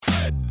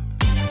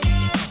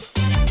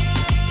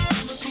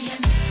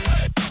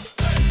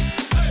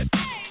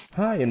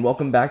Hi, and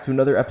welcome back to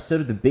another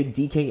episode of the Big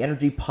DK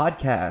Energy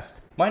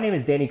Podcast. My name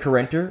is Danny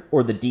Carenter,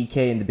 or the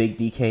DK in the Big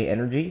DK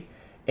Energy,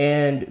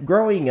 and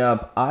growing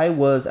up, I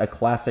was a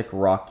classic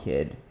rock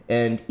kid.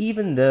 And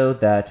even though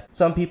that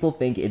some people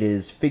think it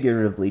is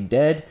figuratively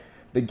dead,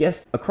 the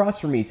guest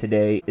across from me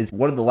today is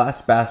one of the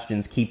last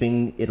bastions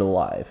keeping it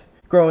alive.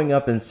 Growing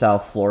up in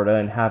South Florida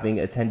and having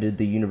attended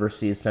the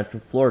University of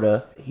Central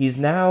Florida, he's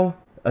now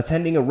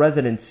attending a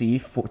residency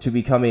to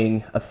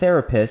becoming a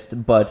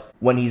therapist, but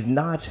when he's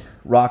not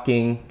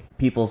rocking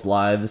people's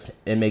lives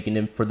and making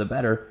them for the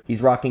better,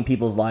 he's rocking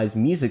people's lives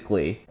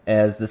musically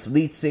as this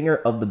lead singer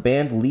of the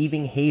band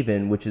Leaving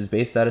Haven, which is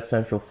based out of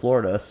Central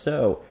Florida.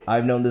 So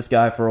I've known this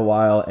guy for a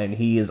while and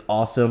he is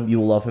awesome. You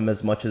will love him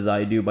as much as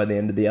I do by the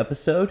end of the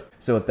episode.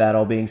 So with that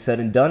all being said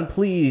and done,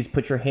 please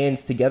put your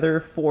hands together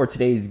for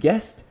today's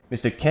guest,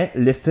 Mr. Kent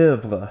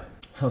Lefebrve.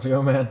 How's it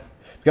going, man?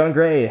 It's going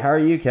great. How are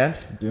you,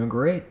 Kent? Doing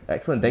great.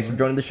 Excellent. Thanks for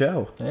joining the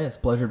show. Hey, it's a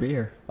pleasure to be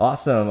here.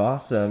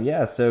 Awesome.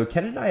 Yeah, so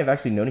Kent and I have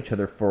actually known each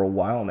other for a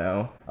while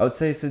now. I would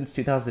say since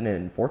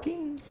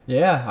 2014?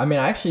 Yeah, I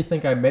actually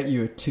think I met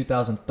you in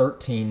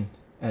 2013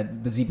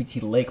 at the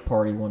ZBT Lake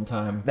party one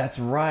time. That's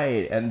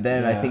right. And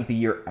then I think the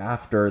year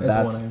after,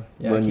 that's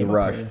when you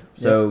rushed. Yep.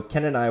 So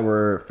Ken and I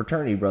were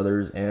fraternity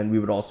brothers, and we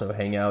would also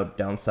hang out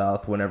down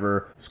south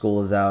whenever school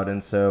was out.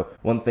 And so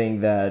one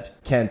thing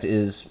that Kent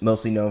is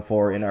mostly known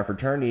for in our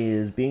fraternity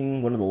is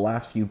being one of the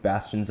last few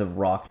bastions of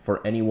rock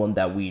for anyone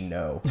that we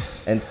know.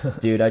 And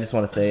dude, I just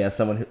want to say, as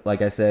someone who,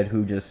 like I said,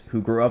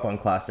 who grew up on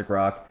classic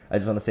rock, I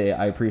just want to say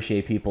I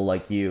appreciate people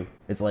like you.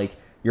 It's like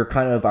you're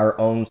kind of our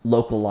own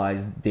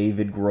localized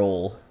David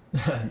Grohl.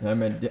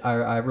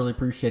 I really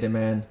appreciate it,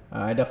 man.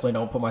 I definitely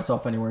don't put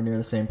myself anywhere near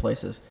the same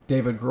place as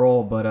David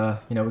Grohl, but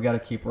we got to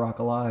keep rock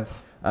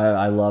alive.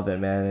 I love it,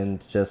 man. And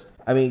it's just,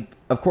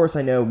 of course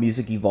I know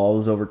music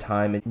evolves over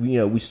time, and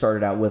we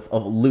started out with a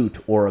lute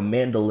or a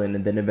mandolin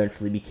and then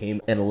eventually became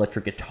an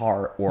electric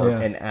guitar or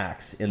an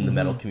axe in the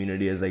metal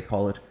community, as they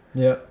call it.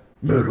 Yeah.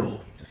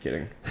 Metal. Just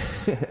kidding.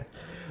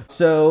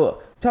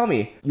 So tell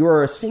me, you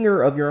are a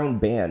singer of your own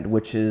band,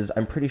 which is,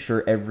 I'm pretty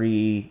sure,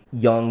 every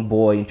young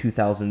boy in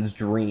 2000's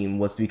dream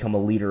was to become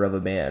a leader of a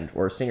band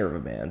or a singer of a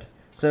band.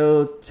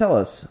 So tell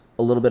us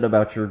a little bit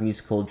about your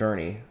musical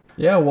journey.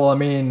 Yeah, well,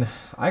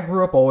 I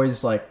grew up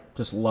always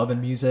just loving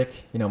music.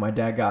 My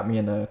dad got me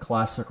into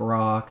classic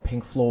rock,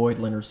 Pink Floyd,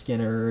 Lynyrd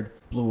Skynyrd,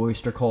 Blue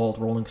Oyster Cult,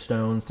 Rolling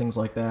Stones, things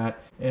like that.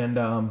 And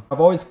I've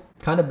always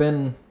kind of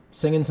been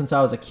singing since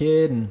I was a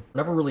kid and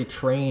never really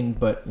trained,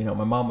 but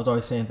my mom was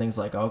always saying things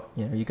like, oh,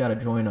 you got to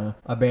join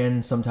a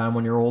band sometime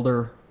when you're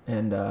older.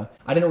 And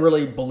I didn't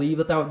really believe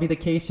that would be the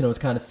case. It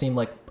kind of seemed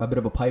like a bit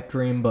of a pipe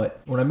dream. But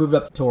when I moved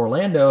up to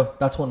Orlando,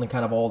 that's when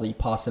kind of all the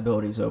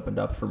possibilities opened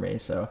up for me.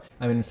 So,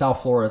 in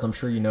South Florida, as I'm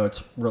sure you know,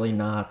 it's really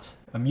not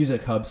a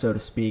music hub, so to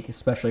speak,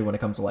 especially when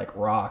it comes to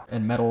rock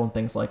and metal and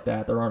things like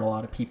that. There aren't a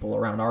lot of people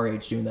around our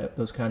age doing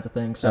those kinds of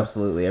things. So.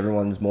 Absolutely.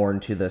 Everyone's more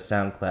into the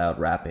SoundCloud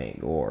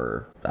rapping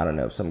or, I don't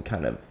know, some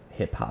kind of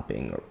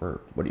hip-hopping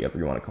or whatever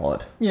you want to call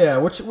it. Yeah,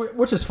 which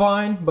is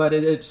fine, but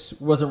it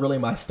wasn't really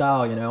my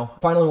style,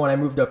 Finally, when I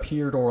moved up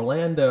here to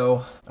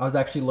Orlando, I was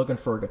actually looking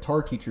for a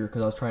guitar teacher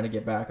because I was trying to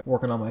get back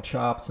working on my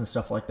chops and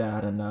stuff like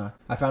that. And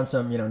I found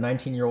some,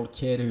 19-year-old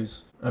kid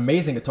who's an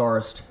amazing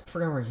guitarist. I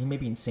forgot where he may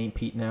be in St.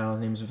 Pete now. His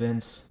name's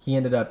Vince. He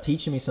ended up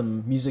teaching me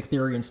some music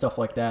theory and stuff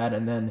like that.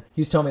 And then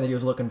he was telling me that he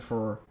was looking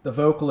for the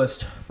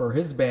vocalist for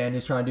his band. He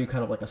was trying to do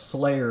kind of like a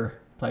Slayer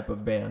type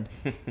of band.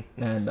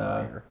 And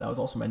that was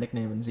also my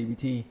nickname in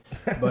ZBT.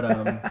 But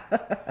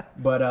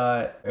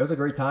it was a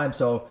great time.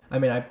 So,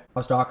 I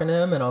was talking to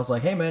him and I was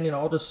like, hey, man,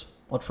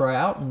 I'll try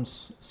out and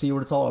see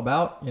what it's all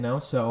about,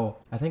 So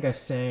I think I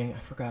sang, I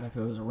forgot if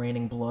it was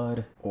Raining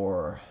Blood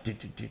or yeah,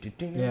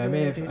 I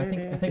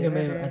think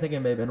it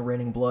may have been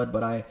Raining Blood,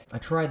 but I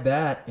tried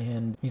that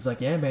and he's like,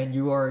 yeah, man,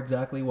 you are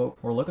exactly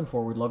what we're looking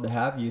for. We'd love to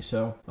have you.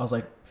 So I was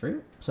like,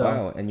 sure. So,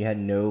 wow, and you had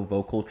no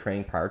vocal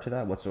training prior to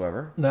that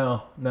whatsoever?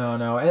 No.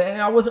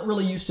 And I wasn't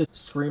really used to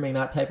screaming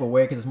that type of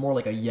way because it's more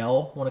like a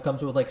yell when it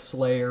comes with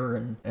Slayer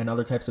and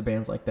other types of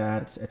bands like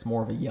that. It's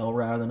more of a yell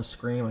rather than a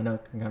scream. I know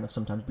it can kind of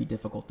sometimes be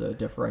difficult to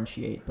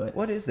differentiate, but...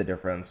 What is the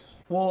difference?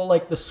 Well,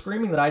 the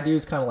screaming that I do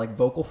is kind of like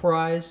vocal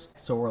fries,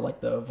 so where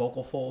the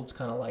vocal folds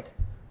kind of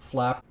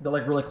flap. They're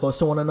really close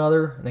to one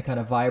another and they kind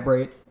of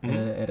vibrate and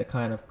it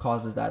kind of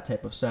causes that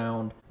type of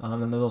sound.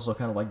 And there's also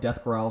kind of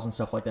death growls and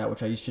stuff like that,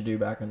 which I used to do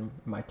back in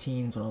my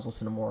teens when I was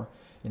listening to more,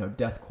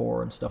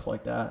 deathcore and stuff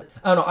like that.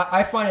 I don't know.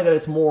 I find that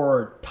it's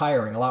more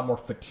tiring, a lot more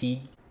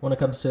fatigue when it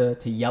comes to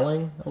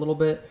yelling a little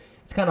bit.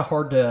 It's kind of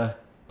hard to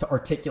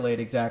articulate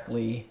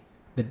exactly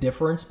the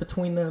difference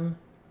between them.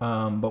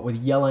 But with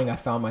yelling, I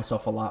found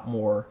myself a lot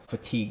more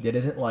fatigued. It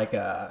isn't like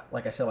I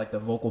said, the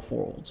vocal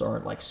folds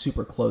aren't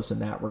super close in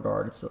that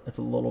regard. It's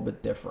a little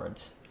bit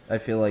different. I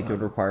feel like it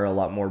would require a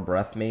lot more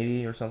breath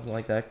maybe or something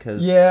like that.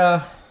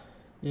 Yeah.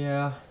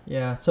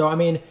 So,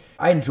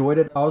 I enjoyed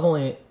it. I was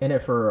only in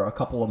it for a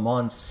couple of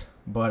months,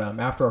 but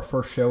after our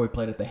first show, we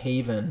played at the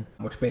Haven,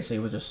 which basically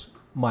was just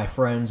my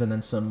friends and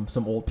then some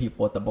old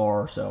people at the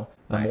bar. So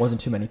Nice. It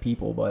wasn't too many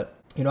people, but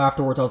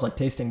afterwards I was like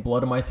tasting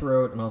blood in my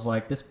throat, and I was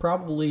like, this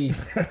probably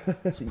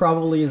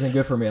isn't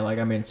good for me. Like,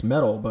 I mean, it's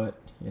metal, but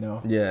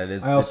Yeah,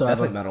 it's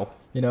definitely metal.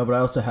 But I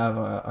also have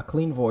a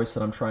clean voice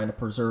that I'm trying to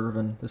preserve,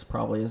 and this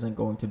probably isn't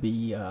going to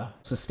be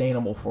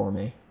sustainable for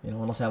me,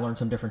 unless I learn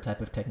some different type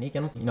of technique.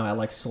 And, I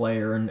like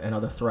Slayer and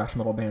other thrash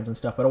metal bands and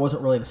stuff, but it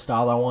wasn't really the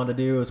style I wanted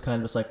to do. It was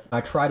kind of just like, I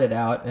tried it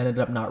out, and ended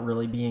up not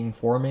really being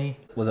for me.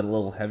 Was it a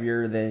little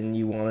heavier than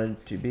you wanted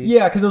it to be?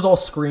 Yeah, because it was all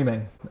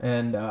screaming,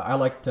 and I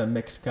like to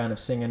mix kind of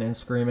singing and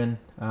screaming,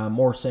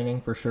 more singing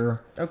for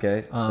sure.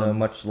 Okay, so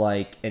much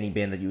like any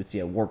band that you would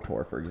see at Warped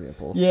Tour, for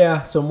example.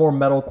 Yeah, so more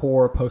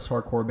metalcore,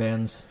 post-hardcore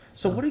bands.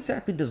 So what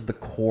exactly does the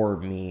core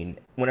mean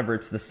whenever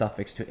it's the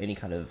suffix to any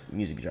kind of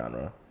music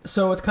genre?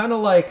 So it's kind of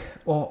like,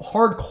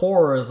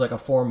 hardcore is like a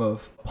form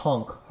of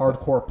punk,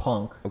 hardcore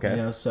punk.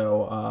 Okay.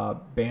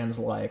 So bands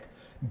like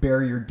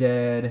Bury Your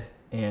Dead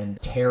and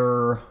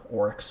Terror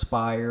or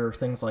Expire,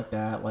 things like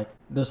that. Like,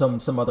 there's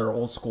some other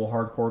old school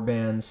hardcore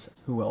bands.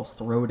 Who else?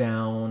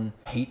 Throwdown,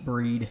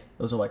 Hatebreed.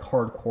 Those are like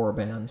hardcore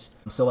bands.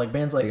 So like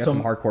bands like They got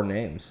some hardcore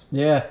names.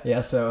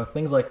 Yeah. So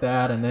things like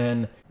that, and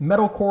then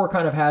metalcore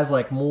kind of has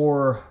like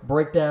more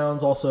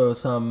breakdowns. Also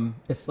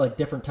it's like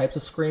different types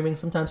of screaming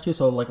sometimes too.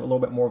 So like a little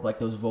bit more of like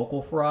those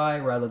vocal fry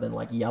rather than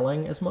like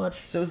yelling as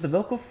much. So is the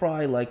vocal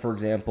fry like, for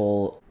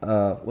example,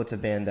 what's a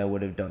band that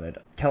would have done it?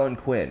 Kellen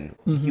Quinn.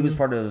 Mm-hmm. He was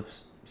part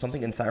of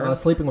something in Sirens?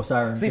 Sleeping with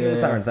Sirens. Sleeping with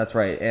Sirens, that's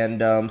right.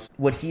 And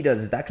what he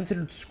does, is that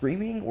considered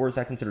screaming or is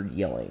that considered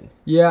yelling?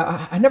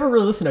 Yeah, I never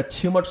really listened to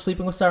too much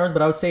Sleeping with Sirens,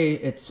 but I would say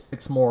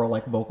it's more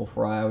like vocal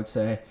fry, I would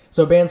say.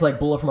 So bands like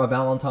Bullet for My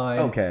Valentine,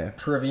 okay,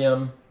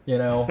 Trivium,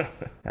 How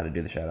to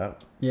do the shout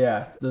out.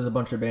 Yeah, there's a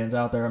bunch of bands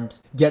out there.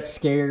 Get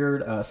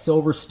Scared,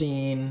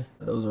 Silverstein.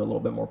 Those are a little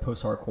bit more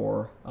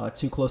post-hardcore.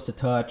 Too Close to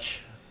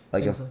Touch.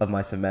 Like of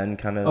Mice and Men,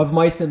 kind of? Of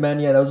Mice and Men,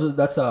 yeah.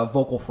 That's a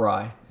vocal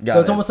fry.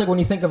 So it's almost like when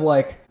you think of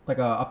like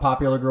a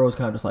popular girl is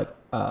kind of just like,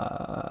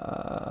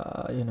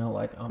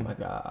 like, oh my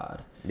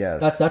God. Yeah.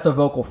 That's a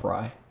vocal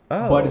fry.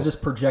 Oh. But it's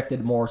just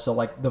projected more. So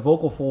like the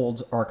vocal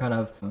folds are kind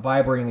of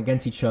vibrating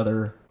against each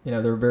other.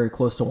 They're very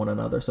close to one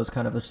another. So it's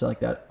kind of just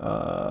like that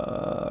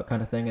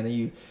kind of thing. And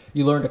then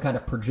you learn to kind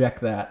of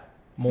project that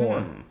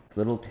more.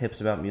 Little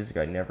tips about music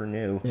I never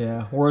knew.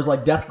 Yeah. Whereas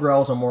like death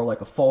growls are more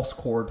like a false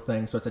chord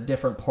thing. So it's a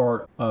different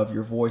part of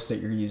your voice that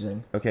you're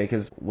using. Okay,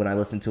 because when I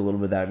listened to a little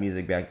bit of that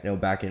music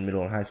back in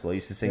middle and high school, I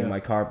used to sing in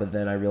my car, but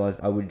then I realized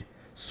I would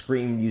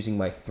scream using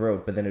my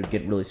throat, but then it would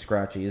get really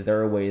scratchy. Is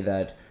there a way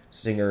that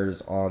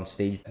singers on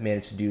stage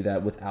manage to do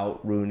that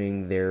without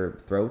ruining their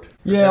throat?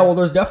 Yeah, well,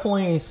 there's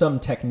definitely some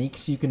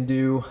techniques you can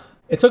do.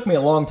 It took me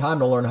a long time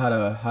to learn how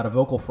to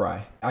vocal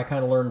fry. I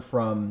kind of learned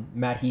from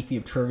Matt Heafy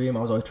of Trivium. I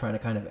was always trying to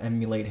kind of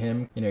emulate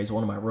him. He's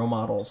one of my role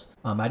models.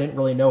 I didn't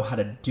really know how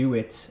to do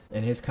it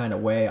in his kind of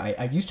way.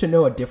 I used to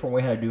know a different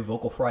way how to do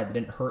vocal fry that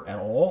didn't hurt at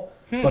all.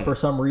 But for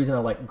some reason,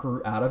 I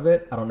grew out of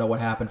it. I don't know what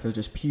happened, if it was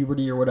just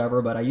puberty or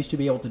whatever, but I used to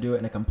be able to do it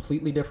in a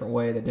completely different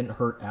way that didn't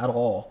hurt at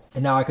all.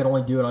 And now I can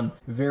only do it on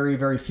very,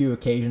 very few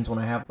occasions when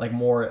I have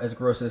more, as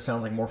gross as it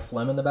sounds, more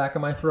phlegm in the back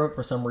of my throat.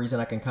 For some reason,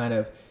 I can kind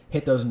of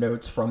hit those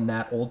notes from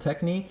that old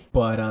technique.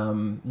 But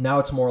now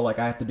it's more like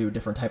I have to do a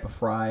different type of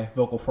fry,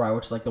 vocal fry,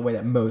 which is like the way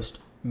that most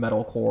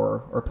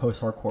metalcore or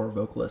post-hardcore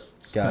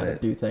vocalists kind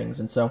of do things.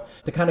 And so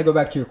to kind of go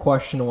back to your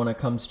question when it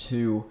comes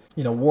to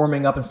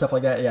warming up and stuff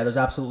like that, yeah, there's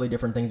absolutely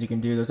different things you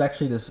can do. There's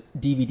actually this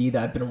DVD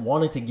that I've been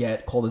wanting to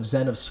get called The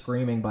Zen of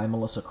Screaming by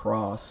Melissa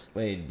Cross.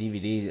 Wait,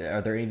 DVD?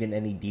 Are there even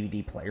any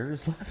DVD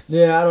players left?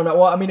 Yeah, I don't know.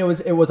 Well, I mean, it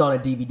was on a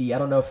DVD. I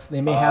don't know if they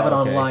may have it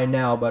online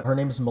now, but her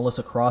name is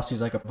Melissa Cross.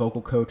 She's like a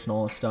vocal coach and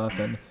all this stuff,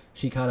 and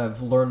she kind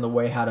of learned the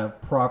way how to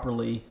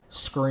properly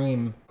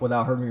scream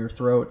without hurting your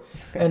throat.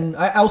 And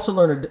I also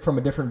learned from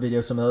a different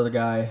video, some other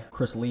guy,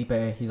 Chris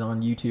Lipe, he's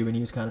on YouTube, and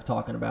he was kind of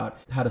talking about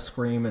how to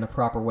scream in a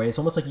proper way. It's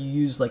almost like you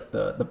use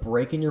the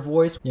break in your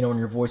voice, when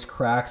your voice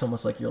cracks,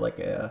 almost like you're like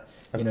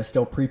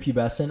still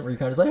prepubescent, where you're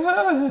kind of just like,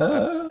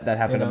 ah. That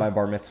happened at my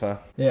bar mitzvah.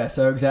 Yeah,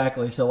 so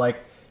exactly. So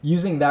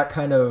using that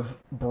kind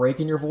of break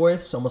in your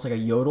voice, almost like a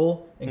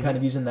yodel, and kind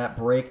of using that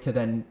break to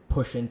then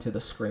push into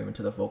the scream,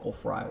 into the vocal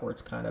fry, where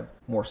it's kind of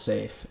more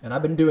safe. And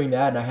I've been doing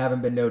that, and I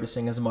haven't been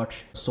noticing as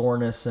much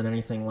soreness and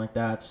anything like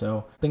that.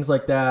 So things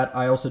like that.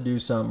 I also do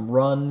some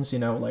runs,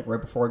 like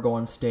right before I go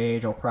on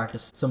stage, I'll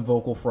practice some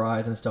vocal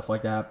fries and stuff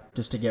like that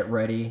just to get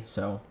ready.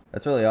 So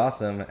that's really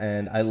awesome,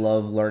 and I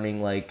love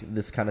learning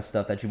this kind of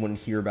stuff that you wouldn't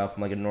hear about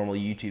from a normal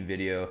YouTube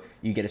video.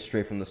 You get it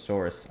straight from the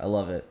source. I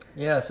love it.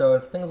 Yeah, so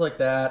things like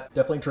that.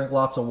 Definitely drink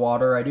lots of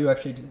water. I do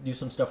actually do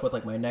some stuff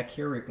with my neck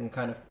here, where you can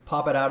kind of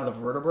pop it out of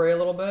the vertebrae a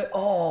little bit.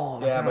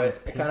 Oh, yeah, but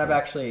it kind of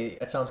actually,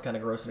 it sounds kind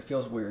of gross and it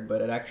feels weird,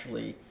 but it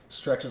actually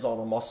stretches all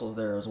the muscles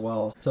there as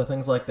well. So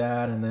things like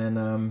that, and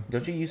then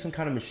don't you use some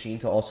kind of machine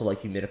to also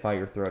humidify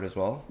your throat as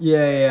well?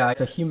 Yeah.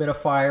 It's a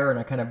humidifier, and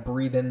I kind of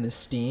breathe in the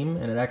steam,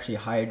 and it actually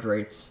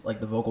hydrates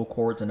the vocal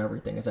cords and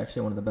everything. It's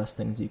actually one of the best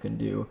things you can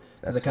do,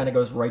 because it kind of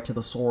goes right to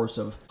the source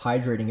of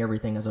hydrating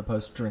everything, as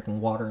opposed to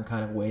drinking water and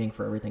kind of waiting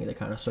for everything to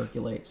kind of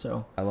circulate.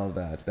 So I love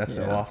that. That's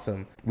so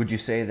awesome. Would you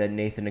say that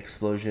Nathan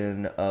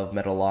Explosion of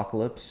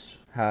Metalocalypse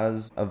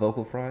has a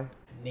vocal fry?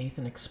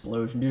 Nathan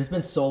Explosion. Dude, it's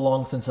been so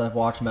long since I've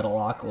watched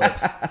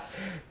Metalocalypse.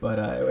 But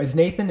is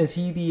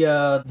he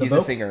He's the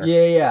singer.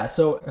 Yeah.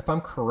 So if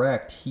I'm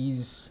correct,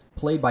 he's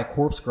played by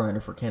Corpse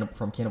Grinder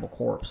from Cannibal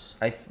Corpse.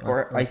 I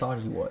thought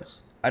he was.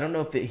 I don't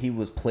know if he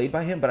was played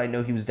by him, but I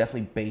know he was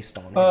definitely based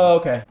on him. Oh,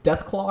 okay.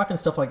 Deathclock and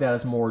stuff like that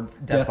is more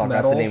death metal.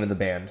 That's the name of the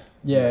band.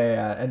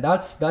 Yeah. And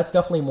that's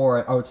definitely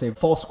more, I would say,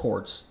 false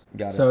chords.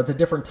 Got it. So it's a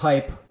different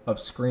type of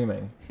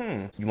screaming.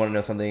 You want to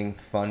know something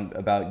fun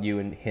about you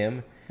and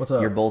him? What's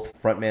up? You're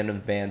both frontmen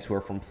of bands who are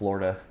from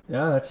Florida.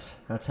 Yeah,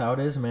 that's how it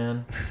is,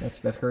 man.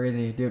 That's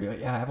crazy. Dude,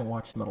 yeah, I haven't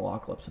watched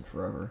Metalocalypse in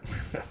forever.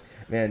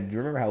 Man, do you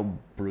remember how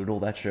brutal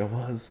that show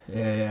was?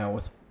 Yeah,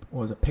 with,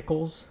 what was it,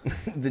 Pickles?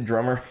 The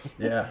drummer.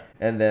 Yeah.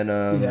 And then...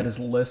 he had his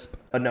lisp.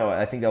 No,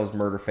 I think that was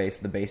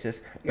Murderface, the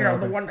bassist.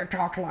 The one that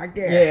talks like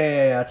this.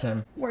 Yeah, that's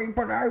him. Wait,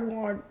 but I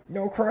want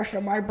no crust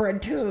on my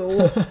bread,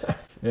 too.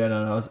 Yeah,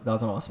 no, that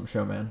was an awesome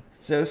show, man.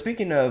 So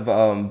speaking of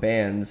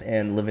bands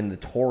and living the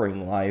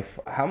touring life,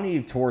 how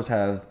many tours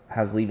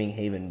has Leaving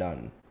Haven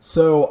done?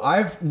 So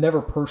I've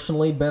never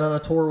personally been on a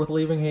tour with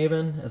Leaving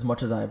Haven as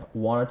much as I've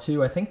wanted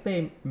to. I think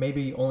they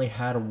maybe only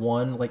had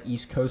one like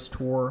East Coast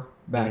tour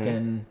back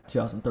in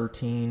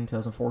 2013,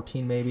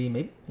 2014 maybe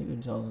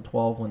in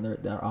 2012 when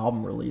their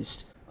album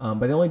released. But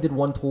they only did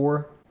one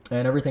tour,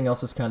 and everything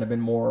else has kind of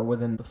been more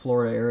within the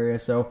Florida area.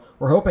 So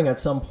we're hoping at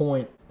some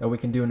point that we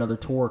can do another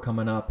tour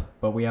coming up,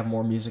 but we have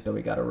more music that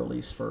we got to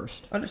release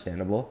first.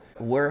 Understandable.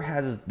 Where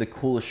has the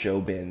coolest show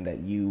been that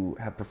you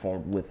have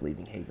performed with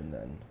Leaving Haven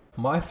then?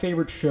 My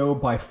favorite show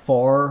by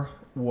far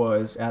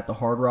was at the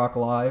Hard Rock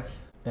Live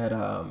at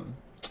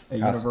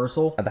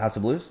Universal. At the House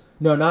of Blues?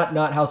 No,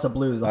 not House of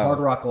Blues, the Hard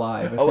Rock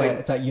Live.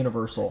 It's at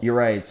Universal. You're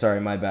right. Sorry,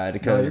 my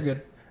bad. No, you're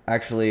good.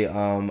 Actually,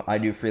 I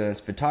do freelance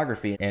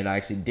photography, and I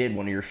actually did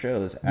one of your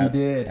shows at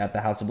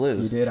the House of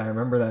Blues. You did. I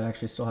remember that. I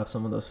actually still have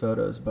some of those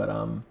photos, but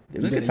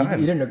it was a good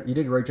time. You did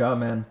a great job,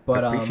 man.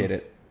 But I appreciate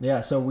it.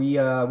 Yeah, so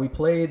we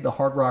played the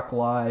Hard Rock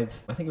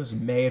Live. I think it was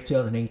May of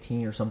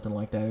 2018 or something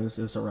like that. It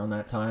was around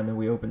that time, and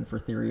we opened for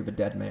Theory of a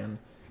Dead Man,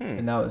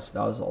 and that was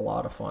a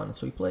lot of fun.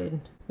 So we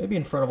played maybe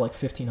in front of like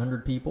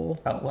 1,500 people.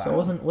 Oh wow!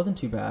 So it wasn't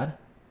too bad.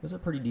 It was a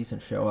pretty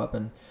decent show up,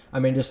 and I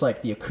mean, just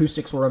like the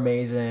acoustics were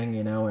amazing,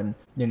 and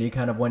you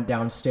kind of went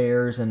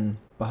downstairs and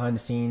behind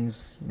the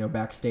scenes,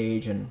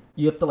 backstage, and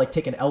you have to like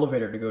take an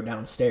elevator to go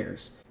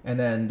downstairs, and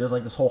then there's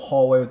like this whole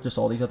hallway with just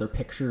all these other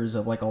pictures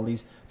of like all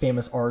these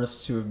famous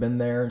artists who have been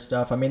there and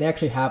stuff. I mean, they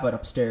actually have it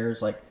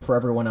upstairs like for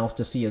everyone else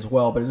to see as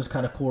well, but it was just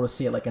kind of cool to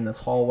see it like in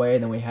this hallway,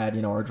 and then we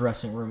had our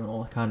dressing room and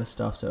all that kind of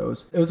stuff. So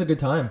it was a good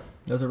time.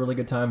 It was a really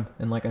good time,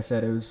 and like I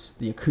said,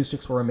 the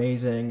acoustics were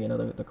amazing.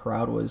 The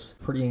crowd was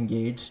pretty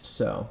engaged.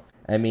 So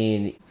I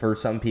mean, for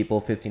some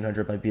people,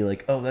 1,500 might be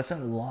like, oh, that's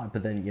not a lot,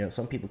 but then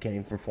some people can't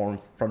even perform in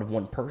front of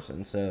one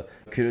person. So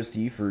kudos to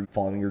you for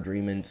following your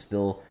dream and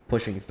still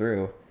pushing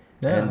through.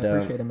 Yeah, I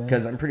appreciate it, man.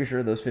 Because I'm pretty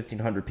sure those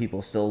 1,500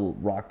 people still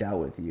rocked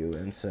out with you,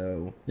 and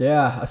so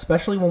yeah,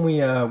 especially when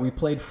we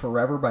played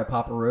 "Forever" by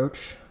Papa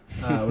Roach.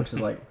 Which is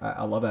like,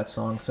 I love that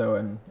song. So,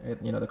 and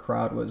the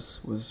crowd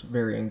was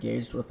very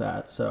engaged with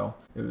that. So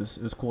it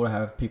was cool to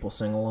have people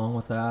sing along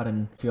with that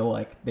and feel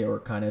like they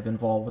were kind of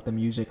involved with the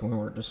music, and we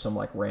weren't just some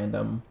like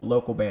random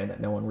local band that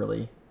no one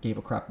really gave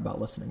a crap about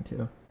listening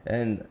to.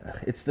 And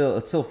it's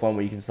still fun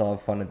when you can still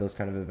have fun at those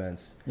kind of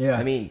events. Yeah.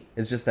 I mean,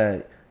 it's just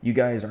that you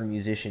guys are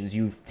musicians.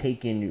 You've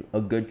taken a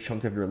good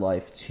chunk of your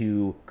life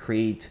to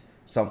create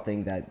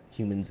something that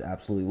humans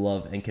absolutely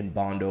love and can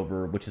bond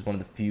over, which is one of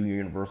the few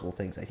universal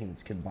things that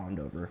humans can bond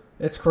over.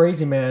 It's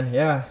crazy, man.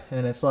 Yeah.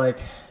 And it's like,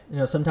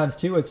 sometimes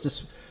too, it's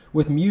just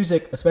with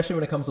music, especially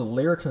when it comes to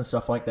lyrics and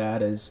stuff like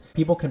that, is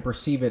people can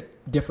perceive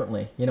it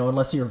differently.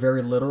 Unless you're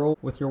very literal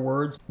with your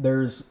words,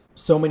 there's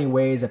so many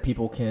ways that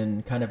people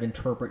can kind of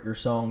interpret your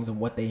songs and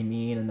what they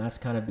mean, and that's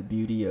kind of the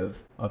beauty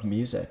of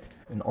music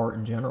and art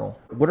in general.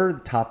 What are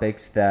the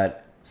topics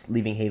that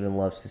Leaving Haven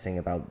loves to sing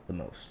about the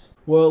most?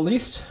 Well, at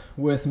least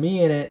with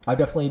me in it, I've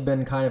definitely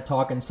been kind of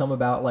talking some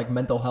about like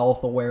mental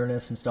health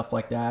awareness and stuff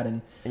like that.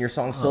 And your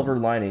song Silver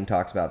Lining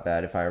talks about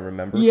that, if I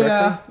remember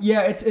correctly.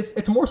 Yeah,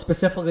 it's more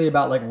specifically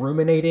about like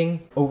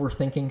ruminating,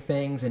 overthinking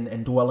things,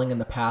 and dwelling in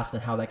the past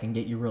and how that can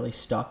get you really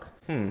stuck.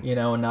 And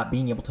not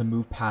being able to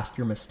move past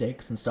your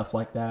mistakes and stuff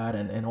like that,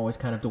 and always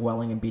kind of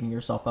dwelling and beating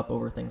yourself up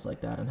over things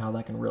like that, and how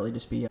that can really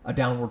just be a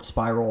downward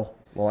spiral.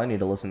 Well, I need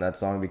to listen to that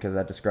song because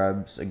that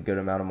describes a good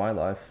amount of my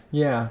life.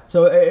 Yeah,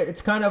 so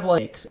it's kind of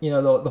like,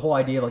 the whole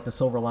idea of like the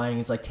silver lining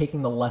is like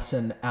taking the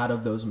lesson out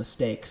of those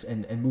mistakes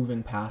and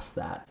moving past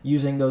that.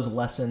 Using those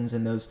lessons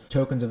and those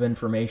tokens of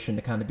information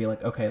to kind of be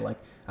like, okay, like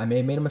I may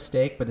have made a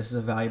mistake, but this is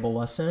a valuable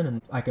lesson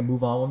and I can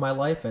move on with my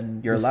life.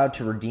 And you're allowed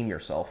to redeem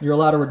yourself. You're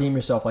allowed to redeem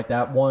yourself. Like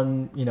that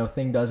one,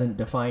 thing doesn't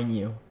define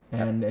you.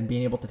 And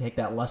being able to take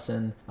that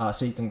lesson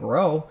so you can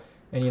grow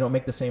and you don't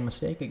make the same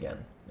mistake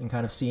again, and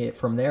kind of see it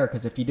from there.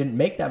 Because if you didn't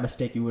make that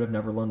mistake, you would have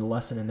never learned the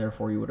lesson, and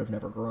therefore you would have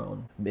never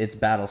grown. It's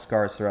battle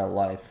scars throughout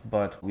life,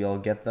 but we all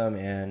get them.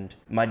 And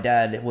my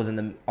dad was in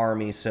the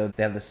army, so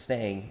they have this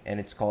saying, and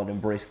it's called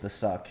 "embrace the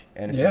suck,"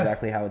 and it's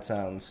exactly how it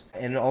sounds.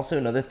 And also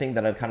another thing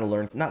that I've kind of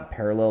learned, not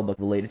parallel but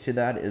related to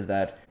that, is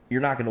that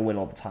you're not going to win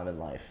all the time in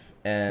life.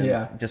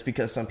 And just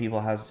because some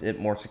people has it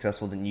more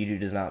successful than you do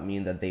does not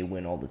mean that they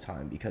win all the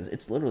time, because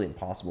it's literally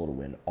impossible to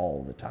win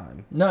all the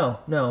time. No.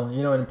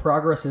 And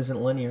progress isn't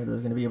linear.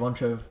 There's going to be a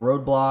bunch of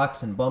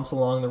roadblocks and bumps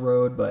along the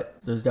road, but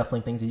there's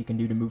definitely things that you can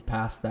do to move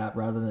past that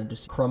rather than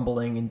just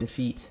crumbling in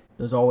defeat.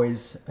 There's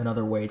always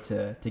another way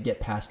to get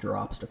past your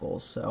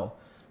obstacles. So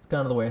it's kind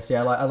of the way I see it.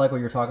 I like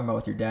what you're talking about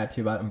with your dad,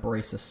 too, about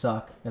embrace the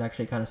suck. It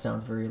actually kind of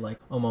sounds very like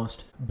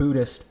almost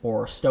Buddhist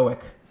or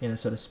Stoic,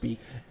 so to speak.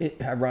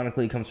 It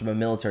ironically comes from a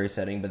military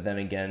setting, but then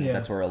again,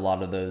 that's where a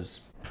lot of those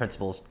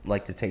principles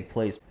like to take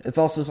place. It's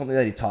also something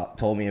that he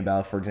told me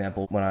about, for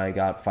example, when I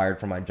got fired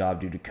from my job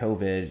due to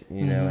COVID,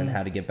 and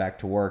had to get back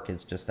to work.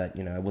 It's just that,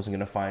 I wasn't going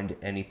to find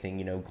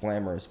anything,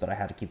 glamorous, but I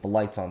had to keep the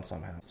lights on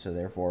somehow. So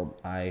therefore,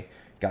 I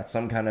got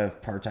some kind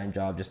of part-time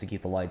job just to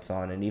keep the lights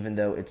on. And even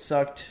though it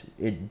sucked,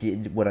 it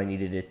did what I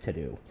needed it to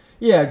do.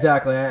 Yeah,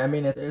 exactly. I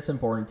mean, it's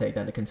important to take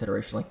that into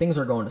consideration. Like, things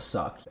are going to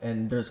suck,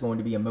 and there's going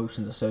to be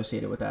emotions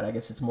associated with that. I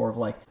guess it's more of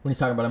like, when he's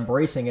talking about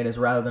embracing it, is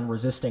rather than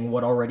resisting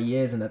what already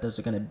is and that that's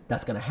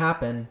going to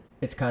happen,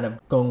 it's kind of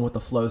going with the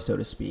flow, so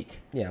to speak.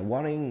 Yeah,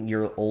 wanting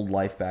your old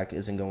life back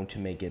isn't going to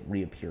make it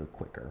reappear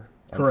quicker,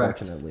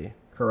 Correct. Unfortunately.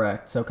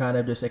 Correct. So kind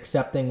of just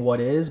accepting what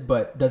is,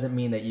 but doesn't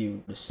mean that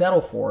you just settle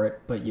for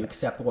it, but you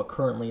accept what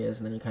currently is,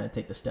 and then you kind of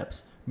take the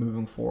steps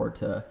moving forward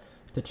to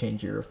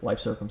change your life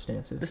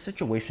circumstances. The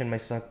situation may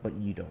suck, but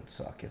you don't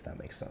suck, if that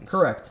makes sense.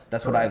 Correct.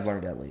 That's what I've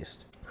learned, at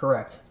least.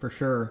 Correct, for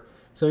sure.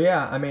 So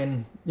yeah, I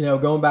mean,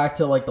 going back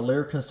to like the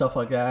lyrics and stuff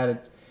like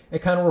that, it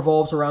kind of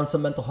revolves around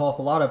some mental health,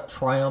 a lot of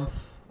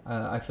triumph.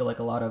 I feel like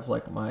a lot of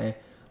like my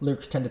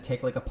lyrics tend to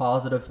take like a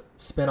positive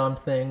spin on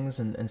things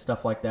and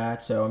stuff like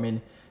that. So I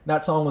mean,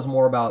 that song was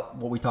more about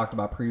what we talked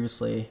about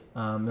previously,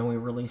 and we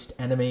released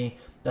Enemy.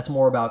 That's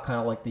more about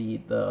kind of like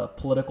the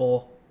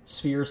political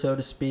sphere, so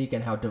to speak,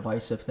 and how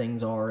divisive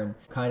things are, and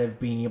kind of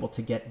being able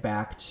to get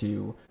back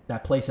to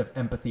that place of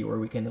empathy where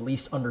we can at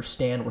least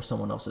understand where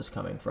someone else is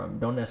coming from.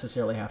 Don't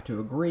necessarily have to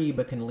agree,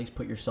 but can at least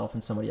put yourself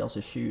in somebody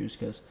else's shoes,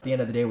 because at the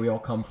end of the day, we all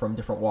come from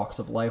different walks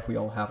of life. We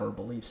all have our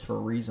beliefs for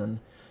a reason.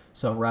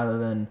 So rather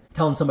than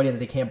telling somebody that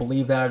they can't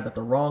believe that or that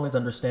they're wrong, is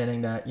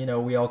understanding that,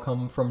 we all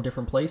come from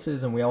different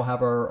places and we all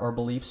have our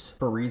beliefs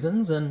for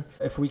reasons. And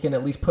if we can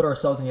at least put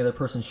ourselves in the other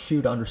person's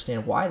shoe to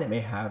understand why they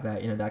may have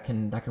that, that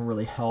can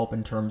really help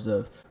in terms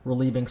of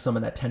relieving some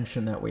of that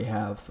tension that we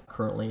have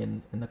currently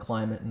in the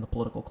climate, in the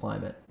political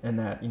climate. And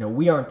that,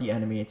 we aren't the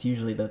enemy. It's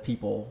usually the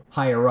people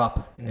higher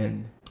up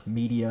in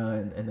media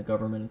and the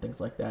government and things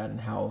like that,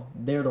 and how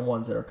they're the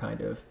ones that are kind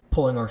of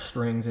pulling our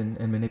strings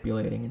and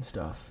manipulating and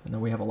stuff. And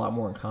then we have a lot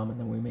more in common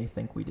than we may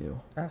think we do.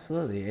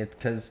 Absolutely. It's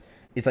because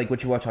it's like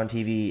what you watch on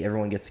TV,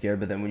 everyone gets scared,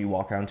 but then when you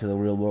walk out into the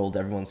real world,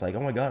 everyone's like, oh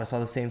my God, I saw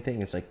the same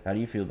thing. It's like, how do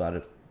you feel about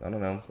it? I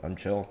don't know. I'm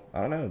chill.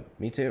 I don't know.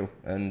 Me too.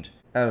 And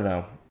I don't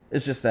know.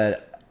 It's just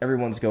that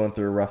everyone's going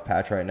through a rough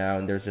patch right now,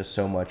 and there's just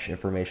so much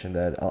information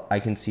that I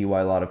can see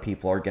why a lot of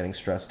people are getting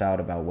stressed out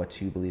about what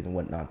to believe and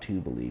what not to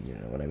believe. You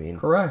know what I mean?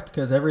 Correct,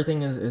 because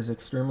everything is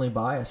extremely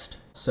biased.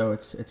 So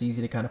it's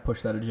easy to kind of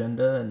push that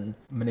agenda and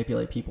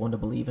manipulate people into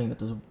believing that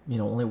there's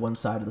only one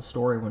side of the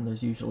story, when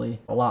there's usually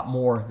a lot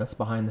more that's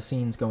behind the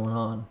scenes going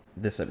on.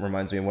 This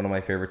reminds me of one of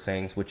my favorite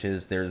sayings, which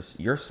is, there's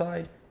your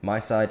side, my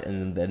side,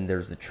 and then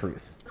there's the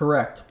truth.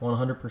 Correct,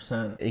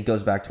 100%. It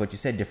goes back to what you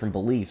said, different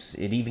beliefs.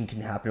 It even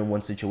can happen in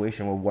one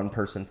situation where one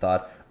person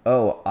thought,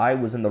 oh, I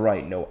was in the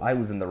right. No, I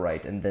was in the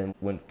right. And then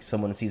when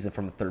someone sees it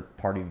from a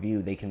third-party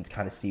view, they can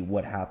kind of see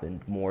what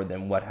happened more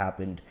than what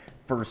happened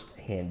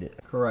first-hand.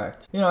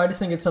 Correct. I just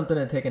think it's something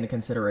to take into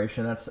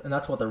consideration.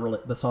 That's what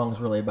the song's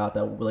really about,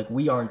 that like,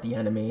 we aren't the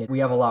enemy. We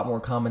have a lot more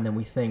in common than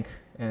we think.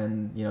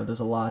 And, there's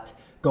a lot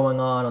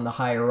going on the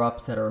higher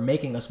ups that are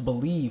making us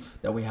believe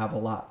that we have a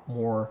lot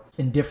more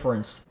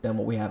indifference than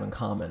what we have in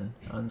common.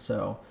 And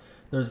so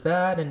there's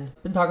that, and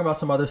been talking about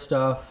some other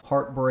stuff,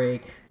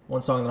 heartbreak.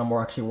 One song that I'm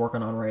actually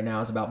working on right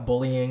now is about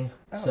bullying.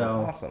 Oh,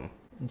 awesome.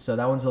 And so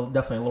that one's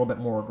definitely a little bit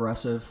more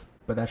aggressive,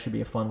 but that should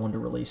be a fun one to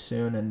release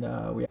soon.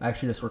 And we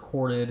actually just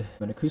recorded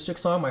an acoustic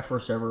song, my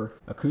first ever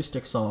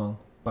acoustic song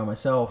by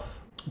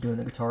myself, doing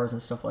the guitars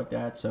and stuff like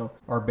that. So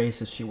our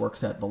bassist, she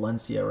works at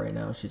Valencia right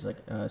now. She's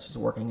she's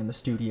working in the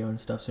studio and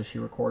stuff. So she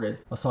recorded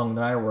a song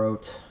that I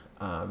wrote.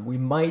 We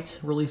might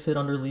release it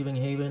under Leaving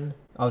Haven.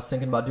 I was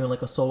thinking about doing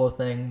like a solo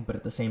thing, but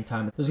at the same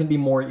time, there's gonna be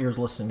more ears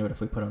listening to it if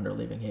we put it under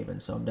Leaving Haven.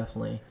 So I'm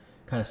definitely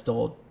kind of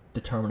still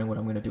determining what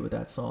I'm going to do with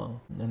that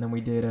song. And then we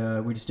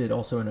just did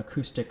also an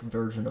acoustic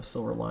version of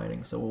Silver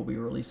Lining, so we'll be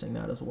releasing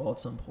that as well at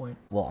some point.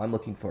 Well, I'm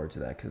looking forward to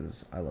that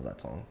because I love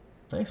that song.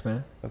 Thanks,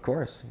 man. Of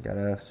course,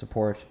 gotta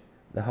support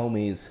the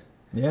homies.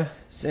 Yeah.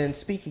 And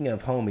speaking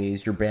of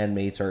homies, your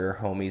bandmates are your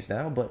homies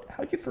now, but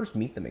how'd you first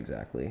meet them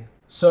exactly?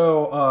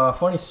 So,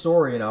 funny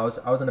story, I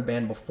was in a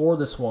band before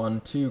this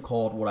one too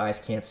called What Eyes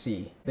Can't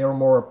See. They were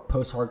more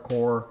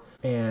post-hardcore,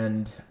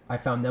 and I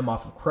found them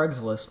off of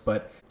Craigslist,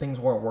 but things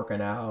weren't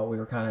working out. We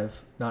were kind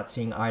of not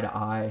seeing eye to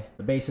eye.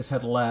 The bassist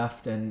had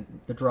left, and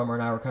the drummer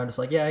and I were kind of just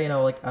like, yeah,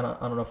 like I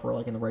don't know if we're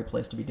like in the right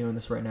place to be doing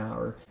this right now,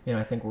 or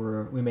I think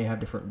we may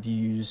have different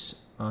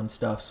views on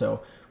stuff.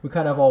 So we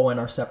kind of all went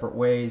our separate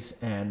ways,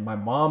 and my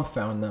mom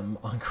found them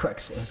on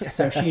Craigslist.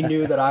 So she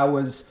knew that I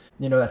was,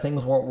 that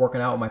things weren't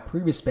working out with my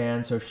previous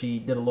band, so she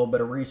did a little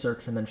bit of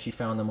research, and then she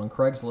found them on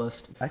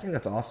Craigslist. I think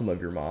that's awesome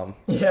of your mom.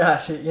 Yeah,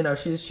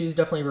 she's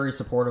definitely very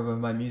supportive of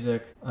my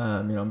music.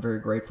 I'm very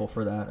grateful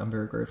for that. I'm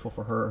very grateful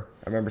for her.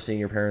 I remember seeing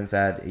your parents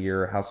at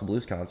your House of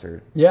Blues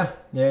concert. Yeah.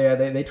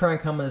 They try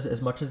and come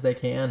as much as they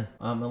can,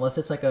 unless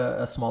it's like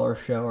a smaller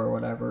show or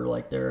whatever.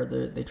 Like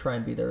they try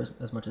and be there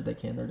as much as they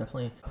can. They're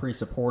definitely pretty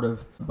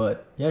supportive.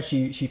 But yeah,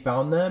 she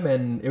found them,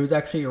 and it was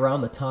actually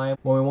around the time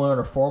when we went on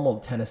our formal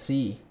to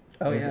Tennessee.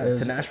 Oh,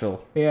 to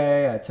Nashville.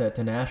 Yeah,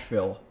 to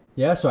Nashville.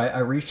 Yeah, so I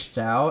reached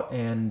out,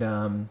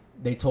 and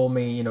they told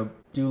me,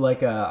 do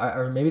like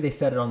or maybe they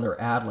said it on their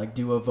ad, like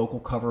do a vocal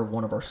cover of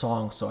one of our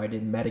songs. So I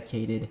did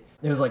Medicated.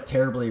 It was like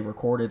terribly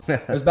recorded.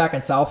 It was back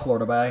in South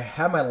Florida, but I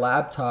had my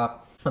laptop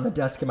on the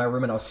desk in my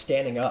room, and I was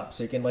standing up,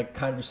 so you can like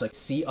kind of just like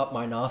see up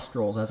my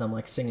nostrils as I'm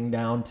like singing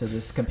down to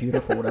this computer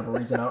for whatever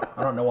reason.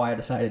 I don't know why I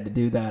decided to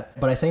do that,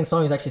 but I sang the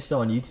song. It's actually still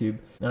on YouTube,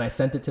 and I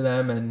sent it to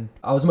them, and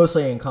I was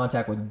mostly in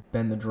contact with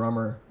Ben, the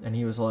drummer, and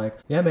he was like,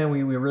 yeah, man,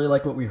 we really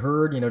liked what we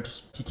heard,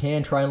 just if you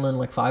can, try and learn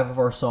like 5 of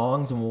our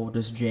songs, and we'll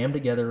just jam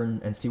together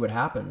and see what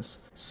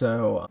happens.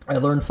 So I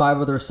learned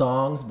 5 of their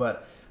songs,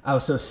 but I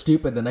was so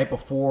stupid. The night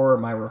before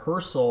my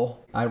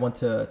rehearsal, I went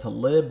to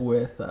Lib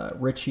with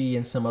Richie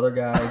and some other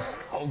guys.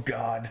 Oh,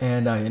 God.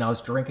 And, I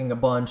was drinking a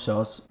bunch, so I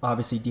was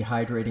obviously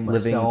dehydrating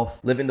myself.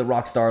 Living the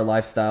rock star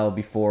lifestyle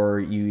before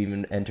you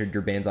even entered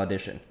your band's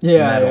audition.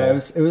 Yeah,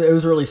 it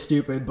was really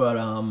stupid, but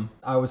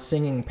I was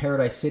singing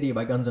Paradise City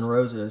by Guns N'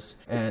 Roses,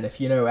 and if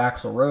you know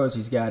Axl Rose,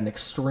 he's got an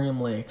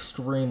extremely,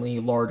 extremely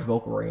large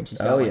vocal range. He's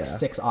got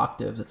 6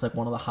 octaves. It's like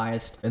one of the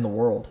highest in the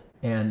world.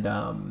 And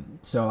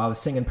so I was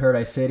singing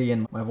Paradise City,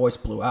 and my voice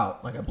blew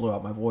out. Like I blew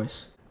out my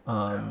voice.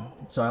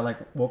 So I like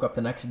woke up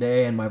the next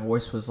day, and my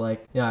voice was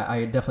like,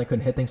 I definitely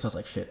couldn't hit things. So I was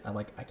like, shit,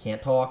 I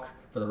can't talk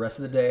for the rest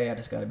of the day. I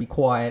just got to be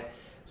quiet.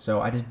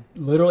 So I just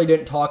literally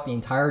didn't talk the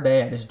entire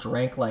day. I just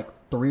drank like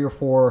 3 or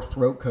 4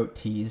 throat coat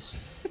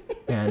teas.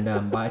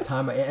 And by the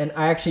time I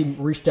actually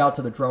reached out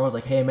to the drummer, I was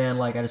like, hey man,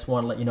 like I just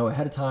want to let you know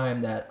ahead of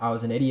time that I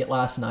was an idiot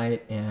last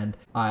night, and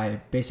I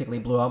basically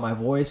blew out my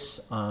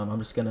voice. I'm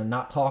just gonna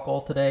not talk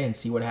all today and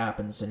see what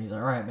happens. And he's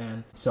like, all right,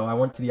 man. So I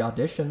went to the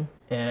audition,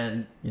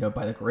 and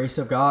by the grace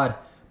of God,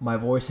 my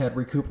voice had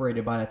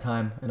recuperated by that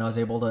time, and I was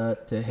able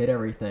to hit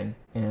everything.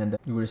 And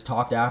we just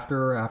talked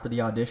after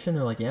the audition.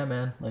 They're like, yeah,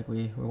 man, like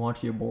we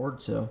want you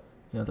aboard. So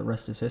the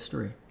rest is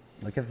history.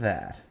 Look at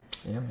that.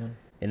 Yeah, man.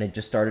 And it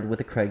just started with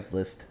a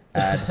Craigslist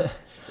ad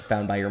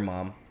found by your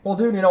mom. Well,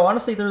 dude,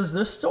 honestly,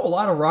 there's still a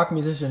lot of rock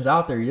musicians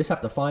out there. You just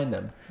have to find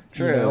them.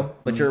 True,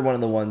 but you're one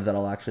of the ones that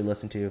I'll actually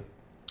listen to.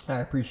 I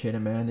appreciate it,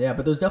 man. Yeah,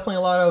 but there's definitely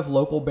a lot of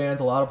local bands,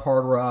 a lot of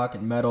hard rock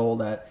and metal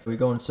that we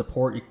go and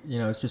support.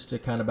 It's just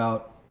kind of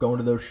about going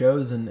to those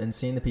shows and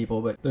seeing the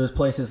people. But there's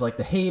places like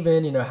the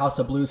Haven, House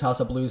of Blues. House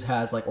of Blues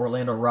has like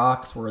Orlando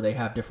Rocks, where they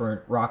have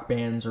different rock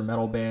bands or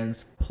metal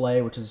bands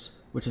play, which is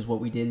what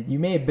we did. You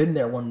may have been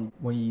there when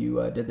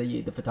you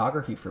did the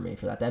photography for me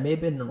for that. That may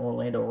have been an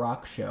Orlando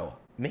Rock show.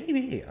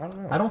 Maybe, I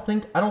don't know.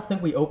 I don't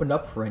think we opened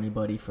up for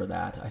anybody for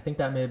that. I think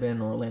that may have been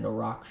an Orlando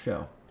Rock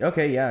show.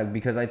 Okay, yeah,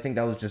 because I think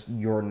that was just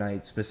your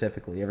night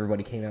specifically.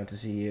 Everybody came out to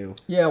see you.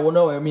 Yeah, well,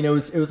 no, I mean it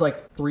was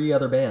like 3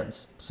 other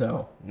bands.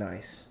 So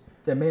nice.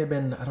 That may have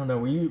been, I don't know.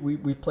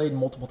 We played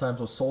multiple times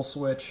with Soul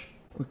Switch.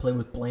 We played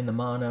with Blame the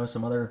Mono,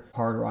 some other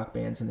hard rock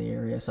bands in the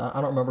area. So I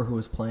don't remember who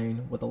was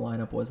playing, what the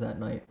lineup was that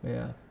night.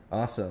 Yeah.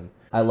 Awesome.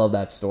 I love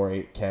that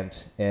story,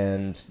 Kent,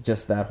 and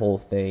just that whole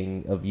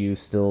thing of you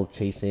still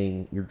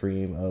chasing your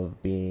dream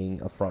of being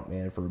a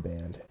frontman for a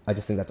band. I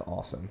just think that's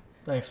awesome.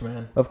 Thanks,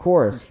 man. Of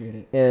course. Appreciate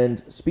it.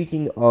 And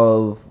speaking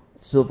of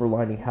Silver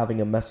Lining having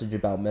a message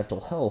about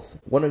mental health,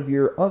 one of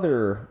your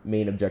other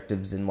main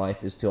objectives in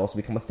life is to also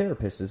become a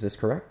therapist. Is this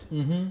correct?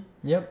 Mm-hmm.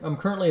 Yep. I'm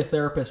currently a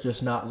therapist,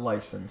 just not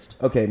licensed.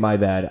 Okay, my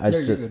bad. I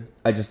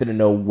just didn't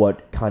know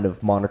what kind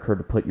of moniker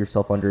to put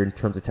yourself under in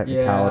terms of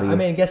technicality. Yeah, I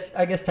mean,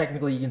 I guess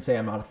technically you can say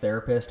I'm not a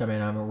therapist. I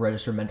mean, I'm a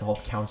registered mental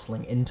health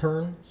counseling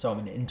intern, so I'm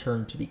an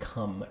intern to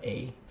become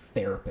a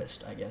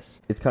therapist, I guess.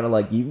 It's kind of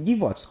like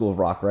you've watched School of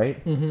Rock,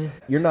 right? Mm-hmm.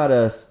 You're not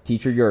a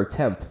teacher, you're a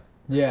temp.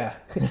 Yeah.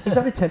 He's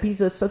not a temp,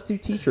 he's a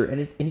substitute teacher,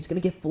 and he's going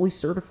to get fully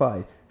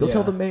certified. Go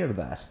tell the mayor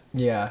that.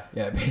 Yeah,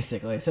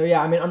 basically. So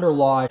yeah, I mean, under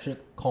law, I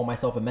shouldn't call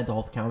myself a mental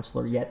health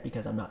counselor yet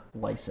because I'm not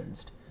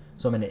licensed.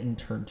 So I'm an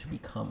intern to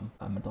become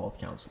a mental health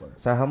counselor.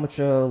 So how much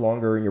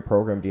longer in your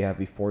program do you have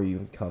before you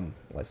become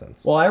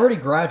licensed? Well, I already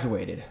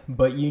graduated,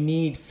 but you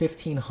need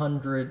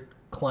 1,500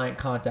 client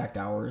contact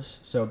hours,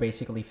 so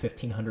basically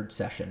 1,500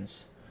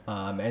 sessions.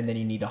 And then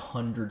you need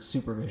 100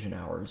 supervision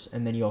hours,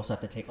 and then you also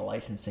have to take a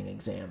licensing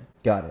exam.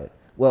 Got it.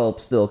 Well,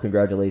 still,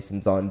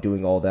 congratulations on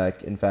doing all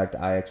that. In fact,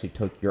 I actually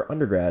took your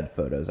undergrad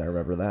photos. I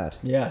remember that.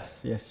 Yes,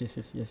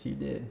 you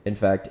did. In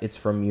fact, it's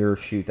from your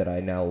shoot that I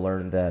now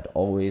learned that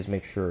always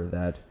make sure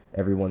that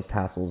everyone's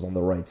tassel's on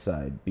the right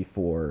side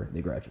before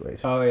they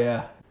graduate. Oh,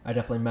 yeah. I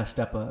definitely messed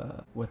up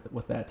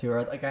with that, too.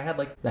 Or, like, I had,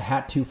 like, the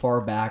hat too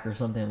far back or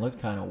something. It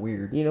looked kind of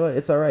weird. You know what?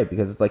 It's all right,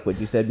 because it's like what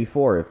you said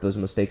before. If those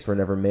mistakes were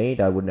never made,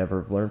 I would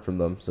never have learned from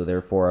them. So,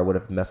 therefore, I would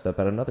have messed up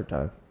at another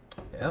time.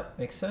 Yep,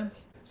 makes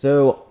sense.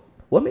 So,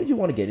 what made you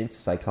want to get into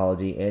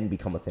psychology and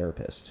become a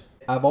therapist?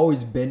 I've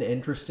always been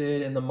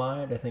interested in the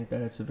mind. I think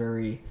that it's a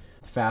very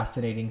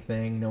fascinating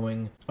thing,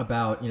 knowing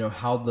about,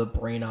 how the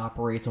brain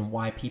operates and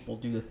why people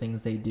do the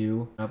things they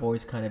do. I've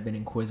always kind of been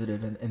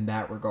inquisitive in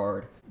that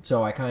regard.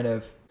 So I kind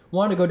of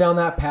wanted to go down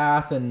that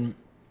path, and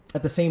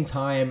at the same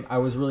time, I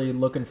was really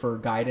looking for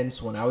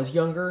guidance when I was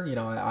younger.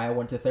 I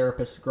went to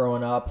therapists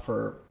growing up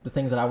for the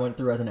things that I went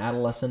through as an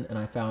adolescent, and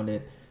I found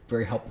it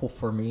very helpful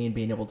for me in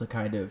being able to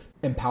kind of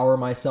empower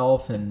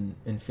myself and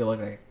feel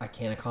like I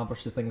can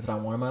accomplish the things that I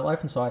want in my life.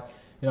 And so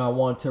I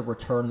want to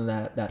return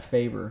that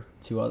favor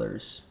to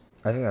others.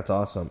 I think that's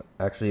awesome.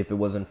 Actually, if it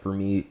wasn't for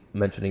me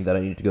mentioning that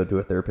I needed to go to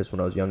a therapist when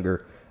I was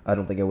younger, I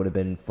don't think I would have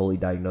been fully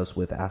diagnosed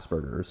with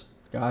Asperger's.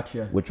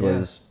 Gotcha. Which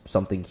was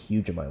something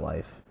huge in my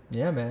life.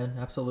 Yeah, man,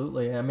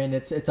 absolutely. I mean,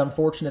 it's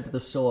unfortunate that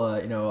there's still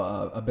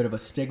a bit of a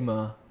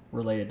stigma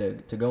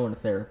related to going to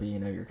therapy.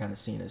 You're kind of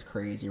seen as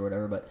crazy or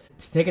whatever, but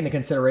to take into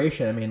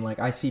consideration, I mean, like,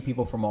 I see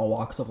people from all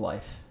walks of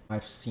life.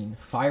 I've seen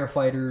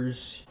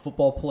firefighters,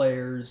 football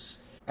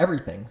players,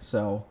 everything.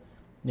 So,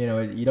 you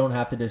don't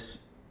have to just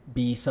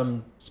be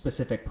some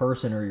specific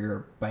person or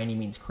you're by any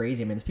means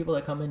crazy. I mean, there's people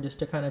that come in just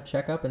to kind of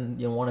check up and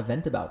want to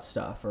vent about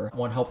stuff or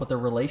want help with their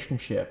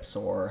relationships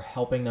or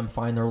helping them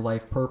find their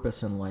life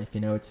purpose in life.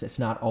 It's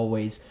not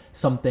always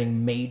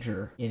something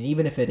major, and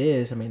even if it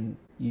is, I mean,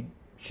 you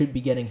should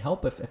be getting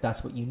help if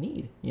that's what you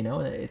need. And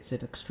it's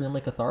extremely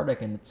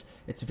cathartic, and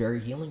it's very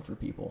healing for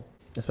people.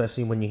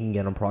 Especially when you can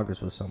get on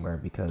progress with somewhere,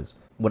 because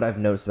what I've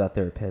noticed about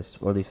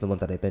therapists, or at least the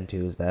ones that I've been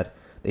to, is that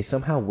they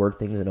somehow word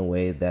things in a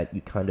way that you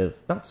kind of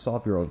not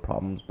solve your own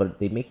problems, but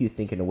they make you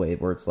think in a way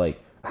where it's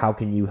like, how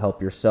can you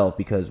help yourself?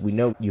 Because we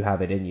know you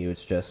have it in you.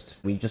 It's just,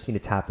 we just need to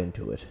tap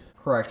into it.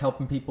 Correct.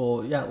 Helping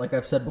people, yeah, like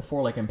I've said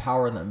before, like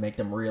empower them, make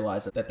them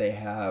realize that they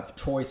have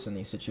choice in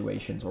these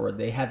situations, or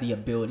they have the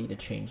ability to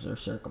change their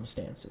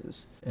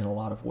circumstances in a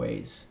lot of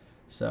ways.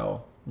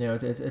 So,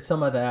 it's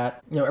some of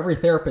that. Every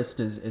therapist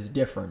is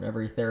different.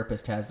 Every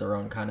therapist has their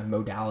own kind of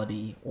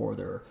modality or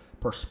their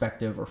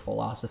perspective or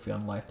philosophy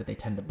on life that they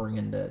tend to bring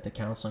into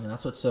counseling. And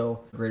that's what's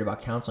so great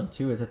about counseling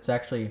too, is it's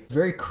actually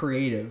very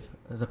creative,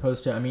 as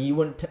opposed to, I mean, you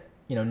wouldn't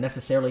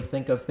necessarily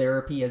think of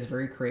therapy as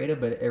very creative,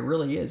 but it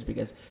really is,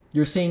 because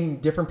you're seeing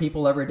different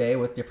people every day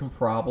with different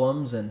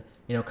problems, and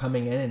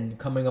coming in and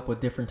coming up with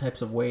different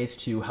types of ways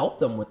to help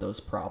them with those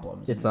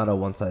problems. It's not a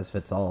one size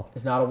fits all.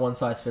 It's not a one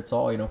size fits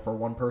all. For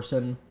one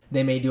person,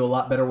 they may do a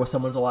lot better with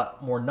someone's a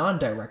lot more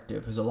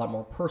non-directive, who's a lot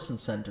more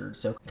person-centered.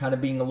 So kind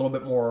of being a little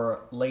bit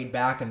more laid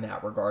back in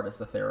that regard as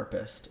the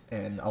therapist,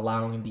 and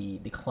allowing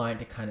the client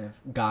to kind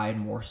of guide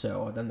more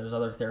so. And then there's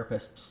other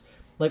therapists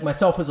like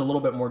myself who's a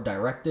little bit more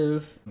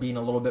directive, being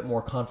a little bit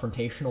more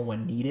confrontational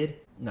when needed,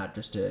 not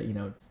just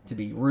to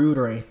be rude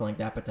or anything like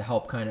that, but to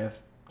help kind of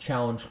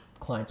challenge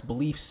clients'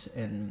 beliefs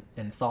and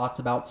thoughts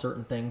about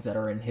certain things that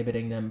are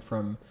inhibiting them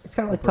from... It's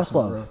kind of like tough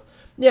love. Growth.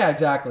 Yeah,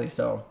 exactly.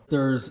 So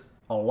there's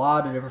a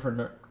lot of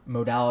different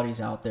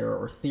modalities out there,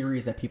 or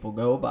theories that people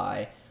go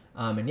by.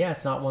 And yeah,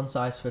 it's not one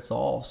size fits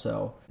all.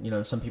 So,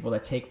 some people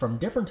that take from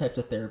different types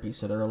of therapy,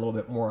 so they're a little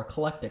bit more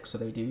eclectic. So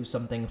they do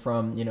something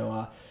from,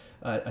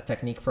 a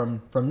technique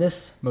from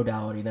this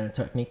modality, then a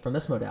technique from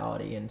this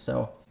modality. And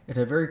so it's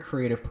a very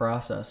creative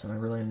process, and I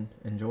really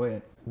enjoy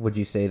it. Would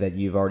you say that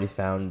you've already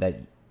found that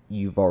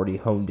you've already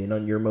honed in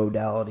on your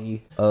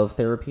modality of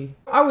therapy?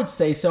 I would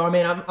say so. I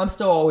mean, I'm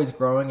still always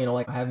growing.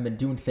 I haven't been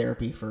doing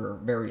therapy for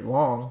very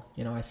long.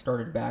 I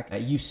started back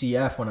at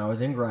UCF when I was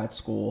in grad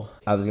school.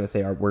 I was going to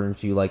say,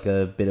 weren't you like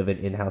a bit of an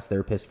in-house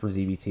therapist for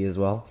ZBT as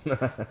well?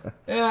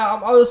 Yeah,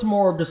 I was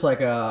more of just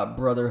like a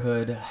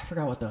brotherhood. I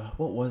forgot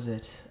what was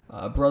it?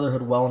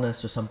 Brotherhood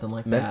Wellness or something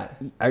like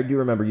that. I do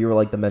remember you were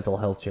like the mental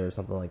health chair or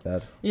something like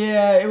that.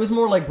 Yeah, it was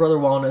more like Brother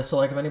Wellness. So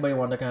like if anybody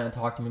wanted to kind of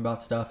talk to me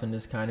about stuff and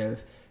just kind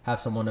of have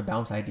someone to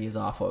bounce ideas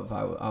off of,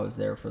 I was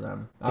there for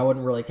them. I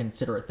wouldn't really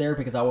consider it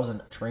therapy because I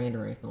wasn't trained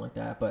or anything like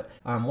that. But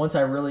once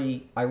I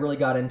really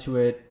got into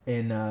it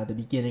in the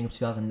beginning of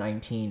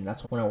 2019,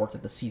 that's when I worked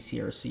at the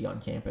CCRC on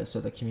campus,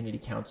 so the Community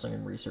Counseling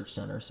and Research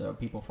Center. So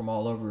people from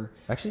all over.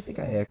 I actually think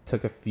I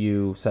took a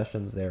few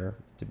sessions there,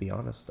 to be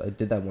honest. I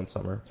did that one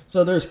summer.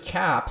 So there's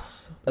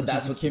CAPS.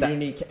 That's what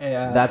community.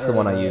 That's the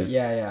one I used.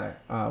 Yeah.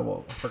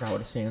 Well, I forgot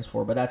what it stands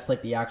for, but that's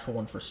like the actual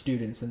one for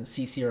students, and the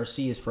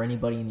CCRC is for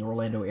anybody in the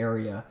Orlando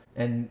area.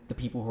 And the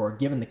people who are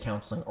given the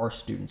counseling are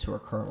students who are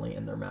currently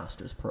in their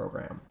master's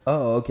program.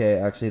 Oh, okay.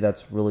 Actually,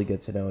 that's really good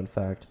to know. In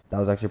fact, that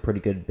was actually a pretty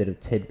good bit of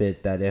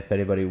tidbit that if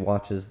anybody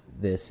watches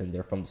this and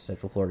they're from the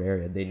Central Florida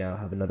area, they now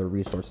have another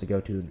resource to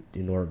go to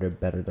in order to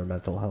better their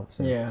mental health.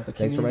 So yeah.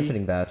 thanks for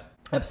mentioning that.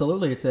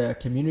 Absolutely. It's a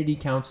community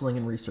counseling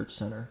and research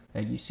center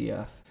at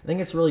UCF. I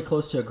think it's really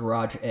close to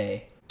Garage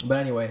A. But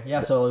anyway,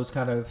 yeah, so it was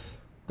kind of...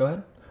 Go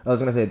ahead. I was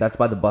going to say, that's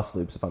by the bus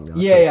loops, if I'm not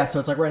Yeah, so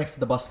it's like right next to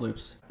the bus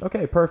loops.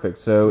 Okay, perfect.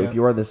 So Yeah. if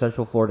you are in the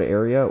Central Florida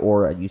area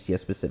or at UCF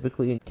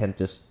specifically, Kent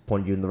just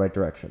pointed you in the right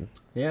direction.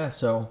 Yeah,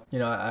 so,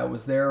 I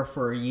was there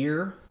for a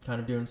year, kind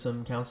of doing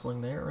some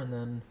counseling there, and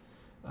then...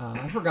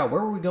 I forgot,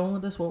 where were we going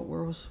with this? What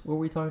were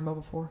we talking about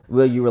before?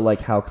 Well, you were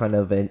like how kind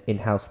of an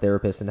in-house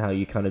therapist and how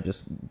you kind of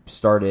just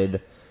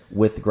started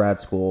with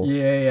grad school.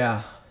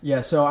 Yeah.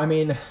 So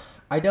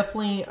I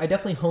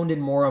definitely honed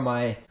in more on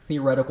my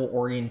theoretical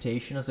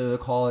orientation, as they would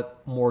call it,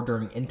 more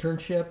during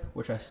internship,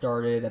 which I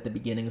started at the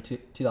beginning of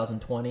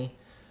 2020,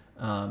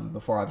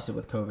 before obviously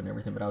with COVID and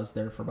everything. But I was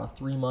there for about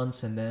 3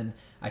 months, and then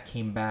I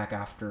came back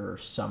after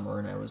summer,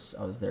 and I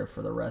was there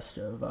for the rest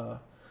of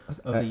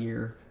the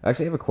year. I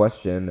actually have a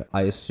question.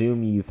 I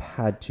assume you've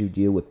had to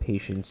deal with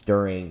patients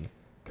during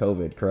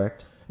COVID,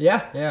 correct?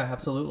 Yeah,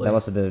 absolutely. That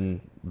must have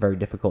been very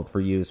difficult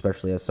for you,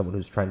 especially as someone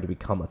who's trying to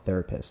become a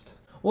therapist.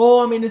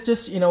 Well, it's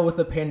just, with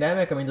the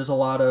pandemic, there's a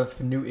lot of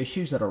new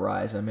issues that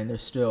arise.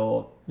 There's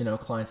still,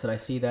 clients that I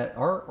see that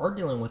are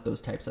dealing with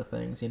those types of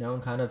things,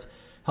 and kind of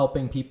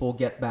helping people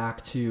get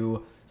back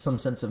to some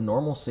sense of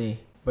normalcy.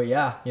 But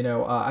yeah,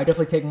 I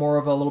definitely take a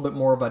little bit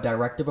more of a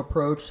directive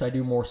approach. I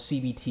do more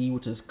CBT,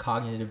 which is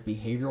cognitive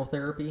behavioral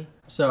therapy.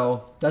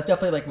 So that's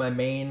definitely like my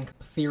main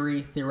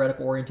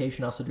theoretical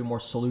orientation. I also do more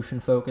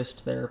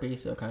solution-focused therapy,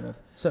 so kind of.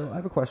 So I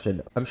have a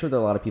question. I'm sure there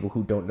are a lot of people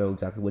who don't know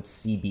exactly what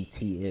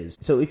CBT is.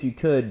 So if you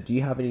could, do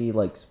you have any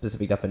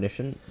specific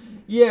definition?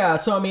 Yeah,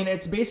 so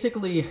it's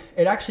basically,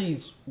 it actually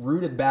is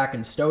rooted back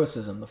in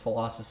Stoicism, the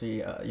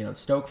philosophy,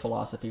 Stoic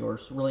philosophy, or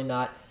it's really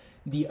not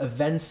the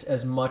events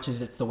as much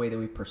as it's the way that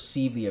we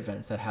perceive the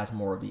events that has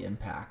more of the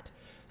impact.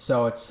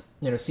 So it's,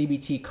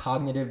 CBT,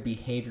 cognitive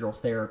behavioral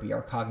therapy.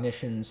 Our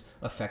cognitions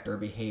affect our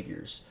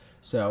behaviors.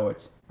 So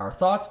it's our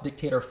thoughts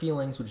dictate our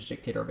feelings, which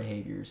dictate our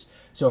behaviors.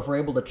 So if we're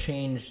able to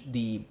change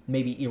the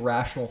maybe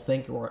irrational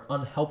thinking or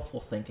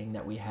unhelpful thinking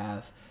that we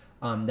have,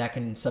 that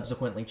can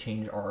subsequently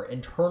change our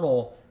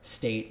internal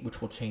state,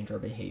 which will change our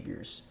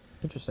behaviors.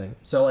 Interesting.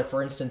 So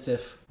for instance,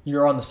 if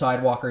you're on the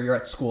sidewalk or you're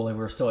at school, and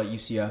we're still at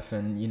UCF,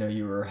 and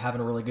you were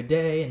having a really good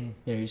day, and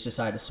you just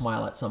decide to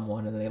smile at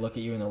someone, and they look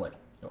at you and they're like,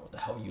 what the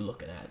hell are you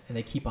looking at? And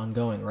they keep on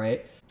going,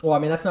 right? Well,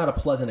 that's not a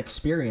pleasant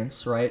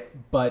experience, right?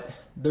 But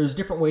there's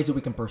different ways that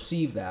we can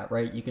perceive that,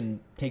 right? You can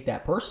take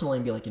that personally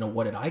and be like,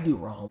 what did I do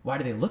wrong? Why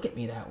did they look at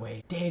me that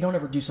way? Danny, don't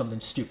ever do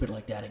something stupid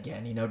like that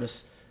again.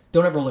 Just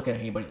don't ever look at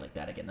anybody like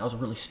that again. That was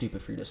really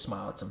stupid for you to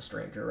smile at some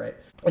stranger, right?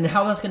 And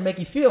how that's going to make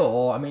you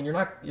feel? Well,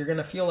 you're going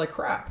to feel like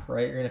crap,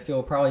 right? You're going to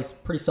feel probably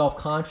pretty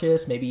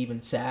self-conscious, maybe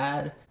even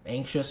sad,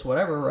 anxious,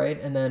 whatever,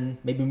 right? And then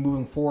maybe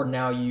moving forward,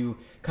 now you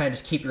kind of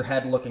just keep your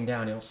head looking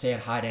down. You don't say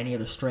hi to any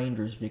other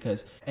strangers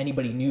because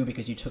anybody knew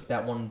because you took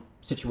that one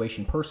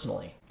situation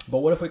personally. But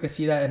what if we could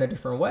see that in a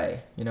different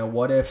way?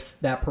 What if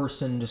that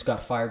person just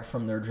got fired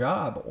from their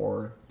job,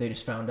 or they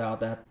just found out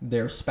that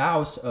their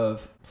spouse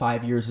of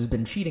 5 years has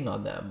been cheating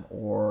on them,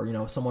 or,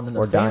 someone in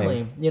their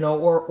family,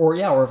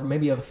 or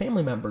maybe a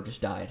family member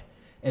just died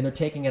and they're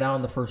taking it out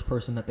on the first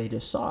person that they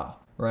just saw,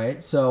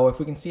 right? So if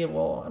we can see it,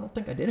 well, I don't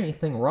think I did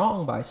anything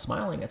wrong by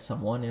smiling at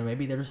someone,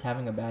 maybe they're just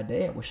having a bad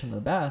day. I wish them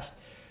the best.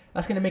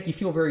 That's going to make you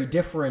feel very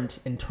different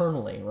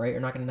internally, right?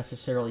 You're not going to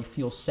necessarily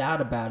feel sad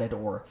about it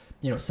or,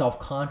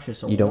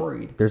 self-conscious or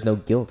worried. There's no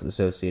guilt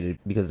associated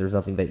because there's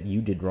nothing that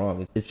you did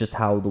wrong. It's just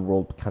how the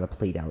world kind of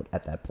played out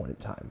at that point in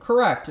time.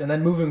 Correct. And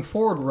then moving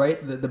forward, right,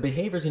 the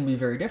behavior is going to be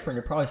very different.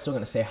 You're probably still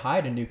going to say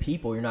hi to new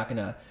people. You're not going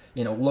to,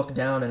 look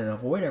down and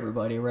avoid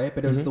everybody, right?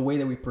 But it was the way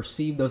that we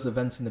perceive those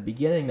events in the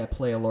beginning that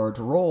play a large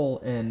role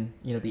in,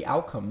 the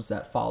outcomes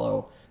that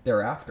follow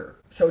thereafter.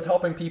 So it's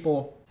helping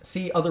people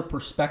see other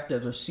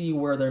perspectives or see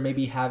where they're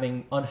maybe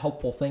having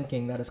unhelpful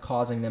thinking that is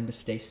causing them to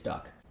stay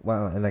stuck.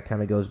 Wow, and that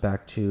kind of goes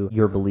back to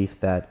your belief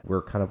that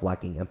we're kind of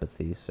lacking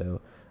empathy. So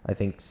I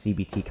think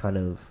CBT kind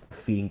of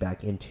feeding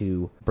back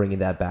into bringing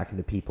that back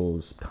into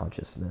people's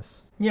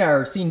consciousness. Yeah,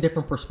 or seeing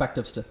different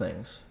perspectives to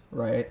things,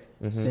 right?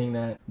 Seeing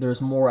that there's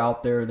more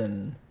out there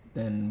than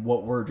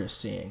what we're just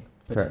seeing,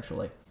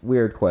 potentially. Correct.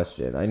 Weird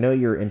question. I know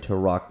you're into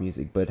rock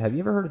music, but have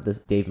you ever heard of this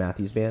Dave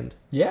Matthews Band?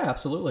 Yeah,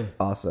 absolutely.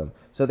 Awesome.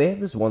 So they have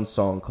this one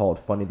song called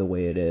Funny the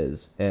Way It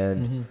Is,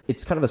 and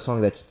it's kind of a song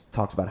that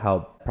talks about how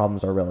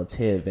problems are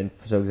relative. And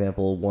for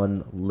example,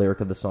 one lyric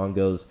of the song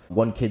goes,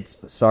 one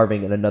kid's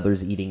starving and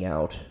another's eating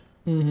out.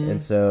 And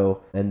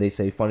they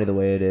say funny the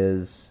way it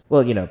is.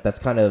 Well, that's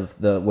kind of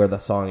where the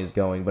song is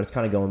going, but it's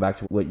kind of going back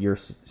to what you're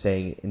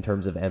saying in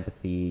terms of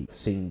empathy,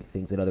 seeing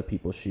things in other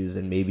people's shoes,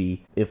 and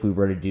maybe if we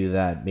were to do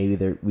that,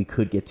 maybe we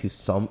could get to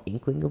some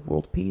inkling of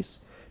world peace.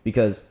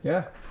 Because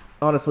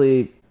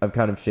honestly, I'm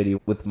kind of shitty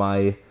with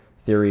my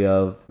theory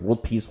of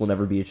world peace will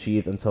never be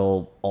achieved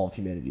until all of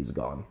humanity is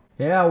gone.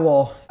 Yeah,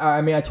 well, I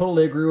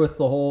totally agree with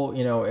the whole,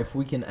 if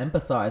we can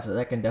empathize,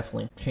 that can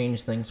definitely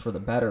change things for the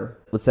better.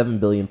 With 7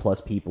 billion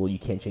plus people, you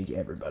can't change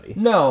everybody.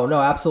 No,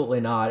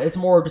 absolutely not. It's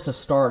more just a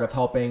start of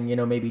helping,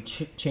 maybe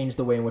change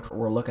the way in which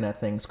we're looking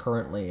at things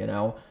currently,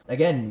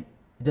 Again,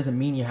 it doesn't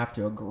mean you have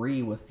to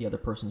agree with the other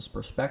person's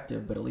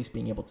perspective, but at least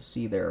being able to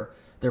see their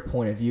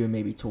point of view and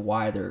maybe to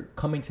why they're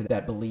coming to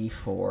that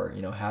belief, or,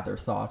 you know, have their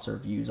thoughts or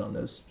views on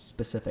those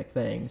specific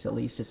things. At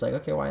least it's like,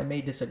 okay, well, I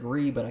may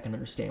disagree, but I can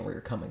understand where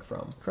you're coming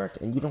from. Correct.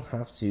 And you don't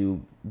have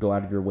to go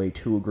out of your way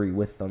to agree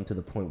with them to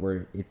the point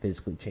where it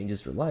physically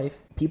changes your life.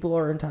 People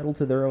are entitled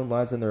to their own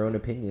lives and their own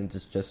opinions.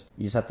 It's just,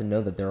 you just have to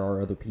know that there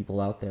are other people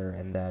out there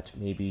and that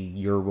maybe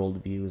your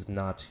worldview is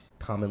not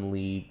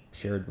commonly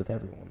shared with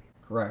everyone.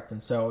 Correct.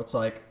 And so it's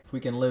like, if we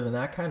can live in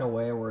that kind of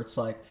way where it's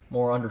like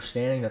more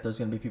understanding that there's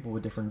going to be people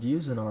with different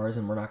views than ours,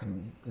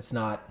 and it's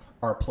not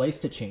our place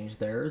to change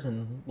theirs,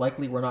 and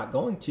likely we're not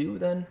going to,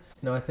 then,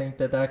 you know, I think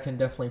that can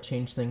definitely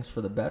change things for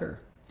the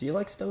better. Do you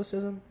like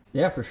Stoicism?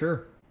 Yeah, for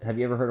sure. Have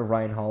you ever heard of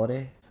Ryan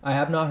Holiday? I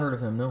have not heard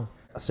of him, no.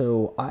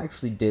 So I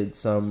actually did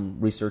some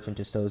research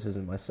into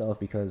Stoicism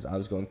myself because I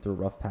was going through a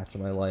rough patch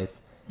in my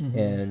life.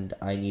 And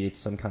I needed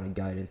some kind of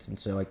guidance. And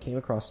so I came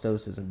across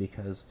Stoicism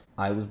because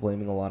I was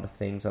blaming a lot of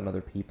things on other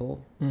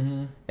people.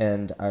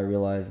 And I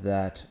realized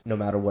that no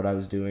matter what I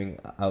was doing,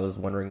 I was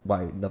wondering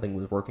why nothing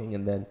was working.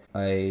 And then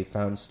I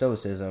found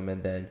Stoicism,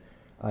 and then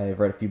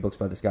I've read a few books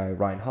by this guy,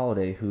 Ryan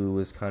Holiday, who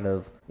was kind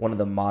of one of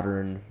the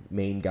modern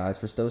main guys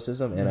for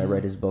Stoicism, and I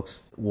read his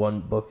books. One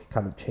book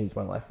kind of changed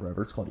my life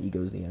forever. It's called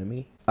Ego is the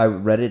Enemy. I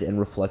read it and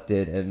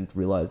reflected and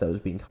realized I was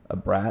being a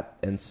brat,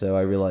 and so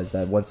I realized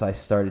that once I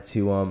started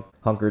to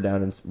hunker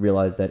down and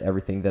realize that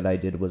everything that I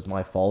did was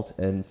my fault,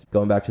 and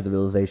going back to the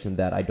realization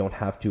that I don't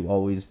have to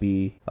always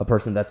be a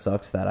person that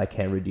sucks, that I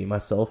can redeem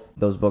myself,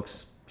 those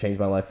books changed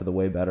my life for the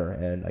way better,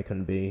 and I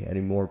couldn't be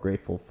any more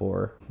grateful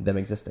for them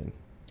existing.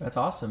 That's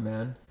awesome,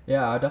 man.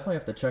 Yeah, I definitely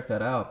have to check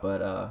that out.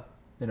 But,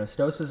 you know,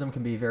 Stoicism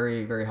can be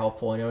very, very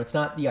helpful. You know, it's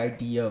not the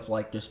idea of,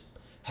 like, just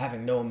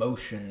having no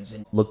emotions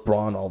and look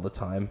brawn all the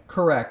time.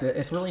 Correct.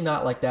 It's really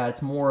not like that.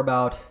 It's more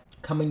about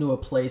coming to a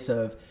place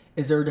of,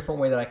 is there a different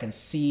way that I can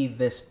see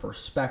this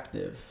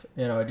perspective,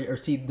 you know, or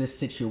see this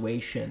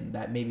situation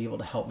that may be able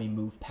to help me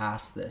move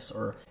past this?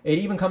 Or it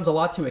even comes a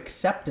lot to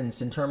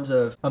acceptance in terms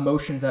of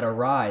emotions that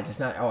arise.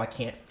 It's not, oh, I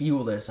can't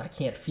feel this. I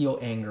can't feel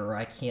anger.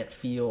 I can't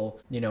feel,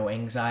 you know,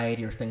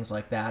 anxiety or things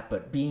like that.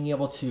 But being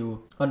able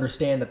to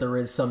understand that there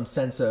is some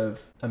sense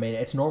of, I mean,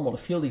 it's normal to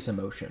feel these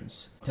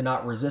emotions, to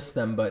not resist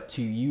them, but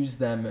to use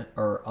them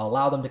or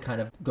allow them to kind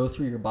of go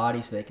through your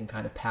body so they can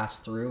kind of pass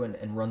through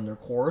and run their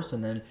course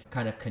and then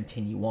kind of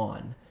continue on.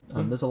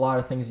 There's a lot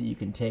of things that you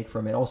can take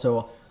from it.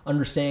 Also,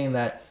 understanding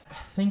that, I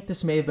think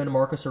this may have been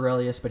Marcus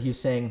Aurelius, but he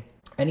was saying,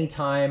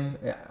 anytime,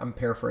 I'm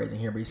paraphrasing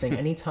here, but he's saying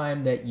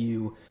anytime that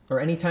you're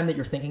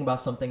thinking about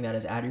something that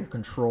is out of your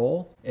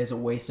control is a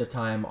waste of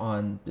time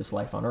on this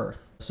life on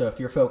earth. So if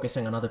you're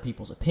focusing on other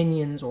people's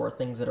opinions or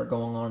things that are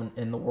going on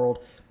in the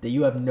world that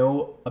you have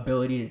no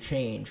ability to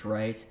change,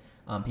 right?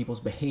 People's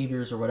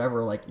behaviors or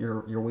whatever, like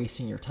you're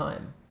wasting your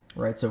time.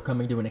 Right, so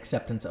coming to an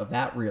acceptance of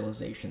that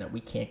realization that we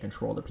can't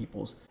control other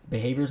people's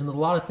behaviors, and there's a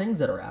lot of things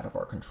that are out of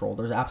our control.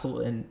 There's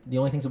absolutely, and the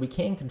only things that we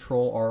can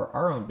control are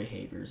our own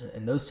behaviors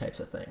and those types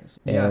of things.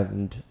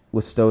 And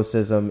with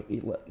Stoicism,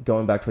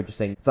 going back to what you're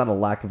saying, it's not a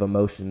lack of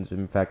emotions.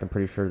 In fact, I'm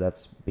pretty sure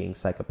that's being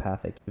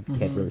psychopathic if you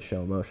can't really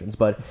show emotions.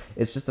 But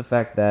it's just the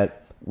fact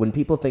that when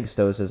people think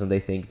Stoicism, they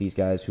think these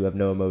guys who have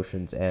no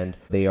emotions and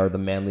they are the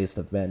manliest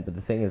of men. But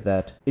the thing is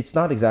that it's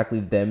not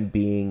exactly them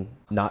being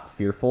not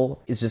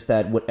fearful. It's just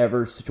that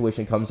whatever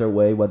situation comes their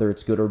way, whether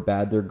it's good or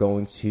bad, they're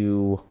going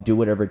to do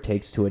whatever it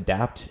takes to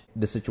adapt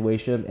the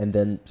situation and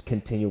then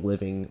continue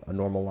living a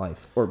normal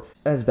life, or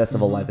as best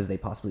of a life as they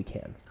possibly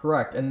can.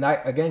 Correct. And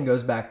that, again,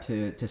 goes back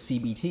to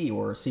CBT,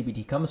 where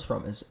CBT comes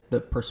from, is the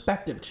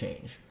perspective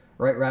change.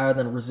 Right, rather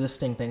than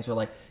resisting things, or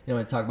like, you know,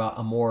 we talk about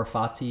amor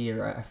fati,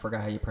 or I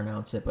forgot how you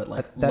pronounce it, but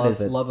like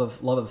love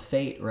of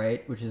fate,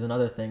 right? Which is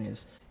another thing,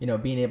 is, you know,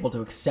 being able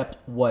to accept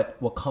what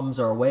comes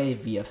our way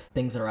via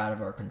things that are out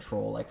of our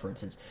control. Like, for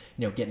instance,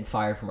 you know, getting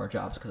fired from our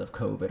jobs because of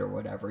COVID or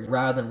whatever.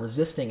 Rather than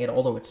resisting it,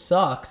 although it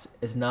sucks,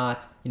 is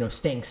not, you know,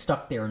 staying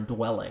stuck there and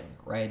dwelling.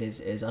 Right,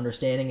 is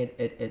understanding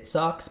it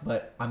sucks,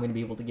 but I'm going to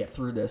be able to get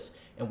through this,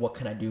 and what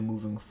can I do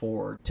moving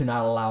forward to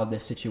not allow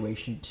this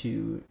situation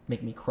to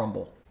make me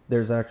crumble.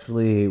 There's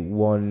actually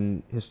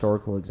one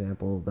historical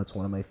example that's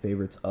one of my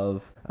favorites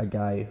of a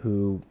guy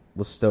who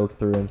was stoic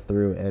through and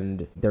through,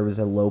 and there was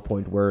a low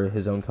point where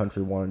his own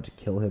country wanted to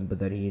kill him, but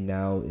then he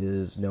now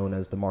is known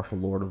as the Martial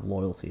Lord of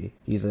Loyalty.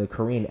 He's a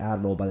Korean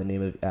admiral by the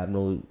name of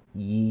Admiral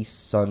Yi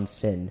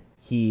Sun-sin.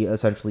 He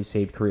essentially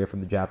saved Korea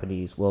from the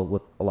Japanese, well,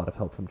 with a lot of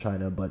help from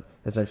China, but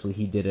essentially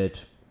he did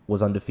it,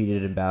 was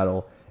undefeated in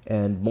battle,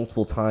 and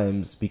multiple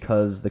times,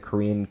 because the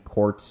Korean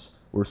courts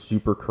were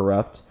super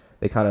corrupt,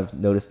 they kind of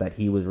noticed that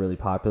he was really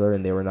popular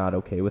and they were not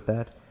okay with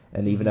that.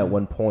 And even at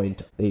one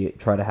point, they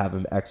try to have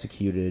him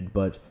executed.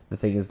 But the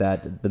thing is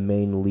that the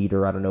main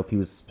leader, I don't know if he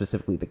was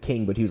specifically the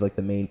king, but he was like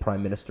the main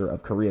prime minister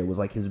of Korea, was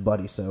like his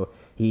buddy. So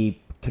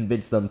he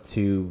convinced them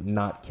to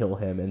not kill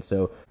him. And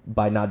so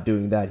by not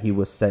doing that, he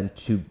was sent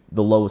to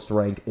the lowest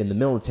rank in the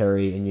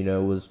military and, you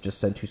know, was just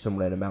sent to some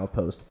random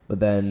outpost. But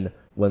then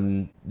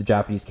when the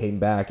Japanese came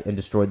back and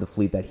destroyed the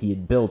fleet that he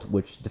had built,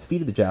 which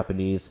defeated the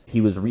Japanese, he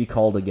was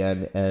recalled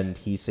again, and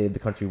he saved the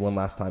country one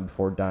last time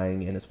before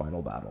dying in his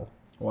final battle.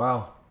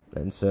 Wow.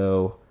 And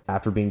so,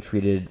 after being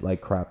treated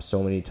like crap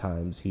so many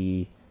times,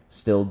 he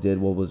still did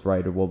what was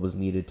right or what was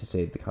needed to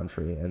save the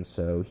country. And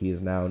so, he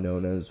is now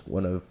known as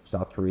one of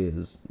South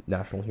Korea's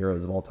national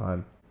heroes of all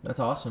time. That's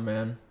awesome,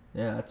 man.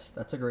 Yeah,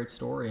 that's a great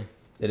story.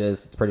 It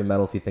is. It's pretty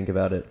metal if you think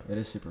about it. It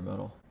is super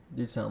metal.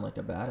 Dude sound like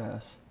a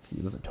badass.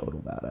 He was a total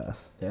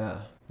badass.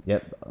 Yeah.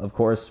 Yep, of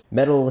course,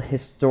 metal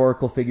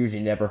historical figures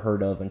you never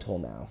heard of until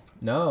now.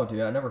 No,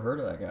 dude, I never heard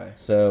of that guy.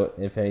 So,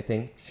 if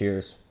anything,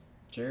 cheers.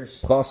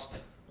 Cheers. Prost.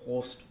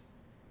 Prost.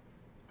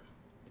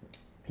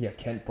 Yeah,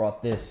 Kent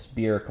brought this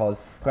beer called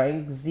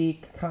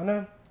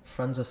Franziskaner.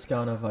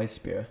 Franziskaner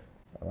Weissbier.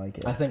 I like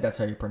it. I think that's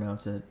how you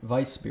pronounce it.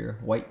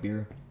 Weissbier, white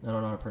beer. I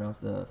don't know how to pronounce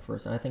the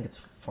first. I think it's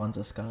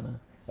Franziskaner.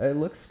 It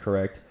looks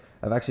correct.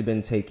 I've actually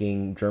been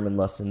taking German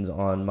lessons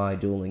on my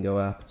Duolingo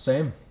app.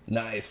 Same.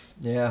 Nice.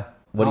 Yeah.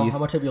 How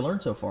much have you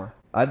learned so far?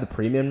 I had the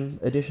premium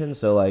edition,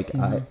 so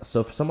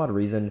so for some odd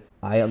reason,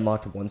 I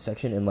unlocked one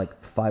section and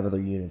like 5 other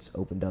units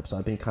opened up. So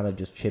I've been kind of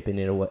just chipping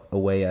it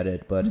away at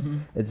it, but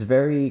it's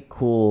very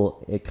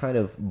cool. It's kind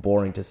of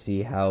boring to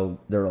see how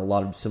there are a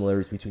lot of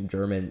similarities between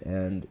German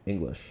and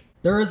English.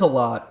 There is a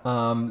lot.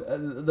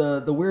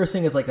 The weirdest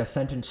thing is like a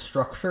sentence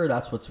structure.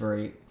 That's what's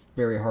very,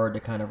 very hard to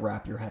kind of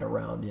wrap your head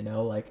around, you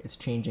know? Like, it's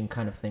changing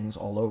kind of things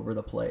all over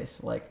the place.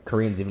 Like,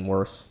 Korean's even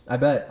worse. I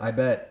bet.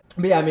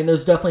 But yeah, I mean,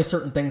 there's definitely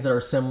certain things that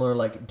are similar,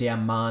 like der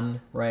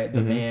Mann, right?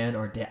 The man,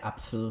 or der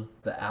Apfel,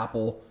 the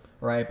apple,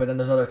 right? But then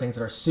there's other things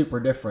that are super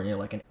different. You know,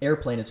 like an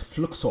airplane is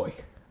Flugzeug.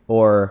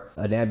 Or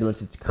an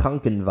ambulance is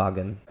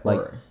Krankenwagen.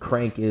 Like,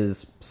 crank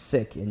is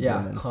sick in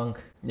German. Yeah, krank.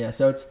 Yeah,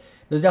 so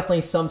there's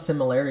definitely some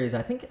similarities.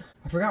 I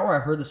forgot where I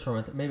heard this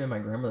from. Maybe my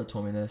grandmother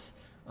told me this.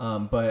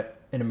 But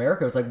in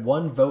America, it was like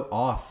one vote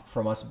off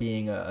from us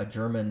being a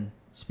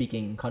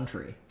German-speaking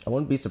country. I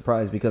wouldn't be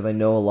surprised because I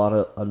know a lot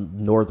of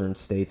northern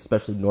states,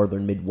 especially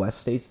northern Midwest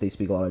states, they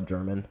speak a lot of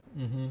German.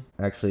 Mm-hmm.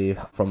 Actually,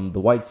 from the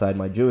white side,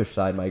 my Jewish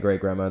side, my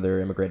great-grandmother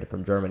immigrated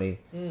from Germany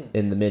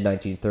in the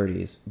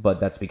mid-1930s, but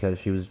that's because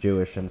she was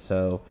Jewish, and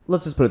so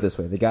let's just put it this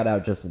way. They got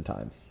out just in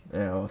time.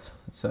 Yeah, well,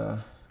 it's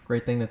a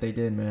great thing that they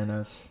did, man.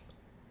 It's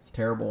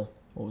terrible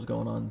what was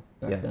going on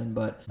back then.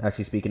 But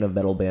actually, speaking of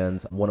metal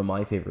bands, one of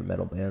my favorite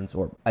metal bands,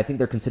 or I think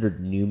they're considered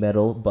new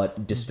metal,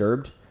 but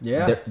Disturbed.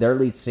 Yeah. Their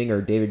lead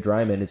singer, David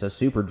Dryman, is a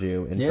super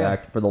Jew. In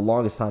fact, for the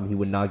longest time, he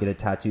would not get a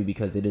tattoo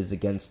because it is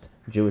against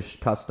Jewish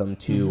custom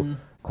to,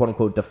 quote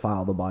unquote,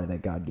 defile the body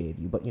that God gave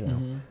you. But, you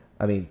know,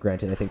 I mean,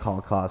 granted, I think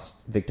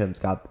Holocaust victims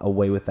got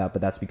away with that,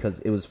 but that's because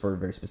it was for a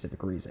very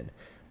specific reason.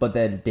 But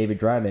then David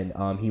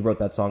Dryman, he wrote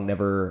that song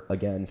Never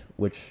Again,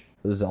 which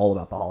is all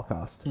about the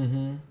Holocaust.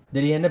 Mm-hmm.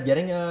 Did he end up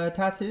getting a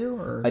tattoo?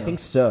 Or I think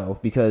so,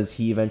 because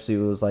he eventually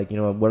was like, you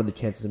know, what are the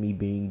chances of me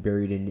being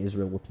buried in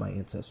Israel with my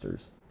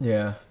ancestors?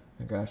 Yeah,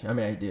 gosh. I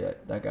mean, I do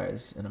that. That guy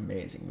is an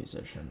amazing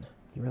musician.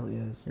 He really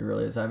is. He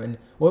really is. I mean,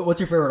 what's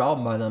your favorite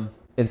album by them?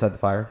 Inside the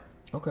Fire.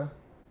 Okay.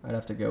 I'd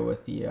have to go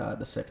with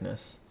the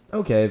Sickness.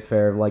 Okay,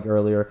 fair. Like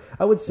earlier,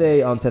 I would say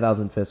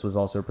 10,000 Fists was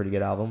also a pretty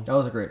good album. That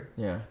was a great,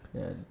 yeah.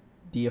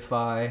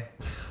 Deify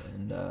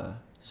and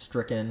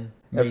Stricken,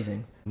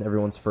 amazing.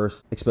 Everyone's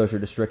first exposure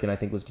to Stricken, I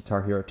think, was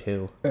Guitar Hero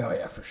 2. Oh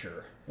yeah, for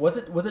sure. Was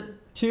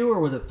it 2 or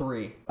was it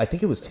 3? I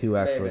think it was 2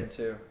 actually. Maybe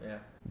 2, yeah.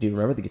 Do you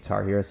remember the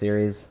Guitar Hero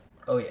series?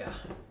 Oh yeah.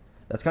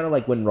 That's kind of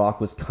like when rock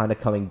was kind of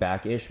coming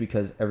back-ish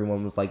because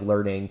everyone was like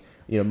learning,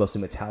 you know,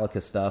 mostly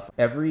Metallica stuff.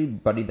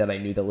 Everybody that I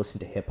knew that listened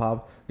to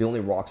hip-hop, the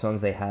only rock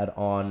songs they had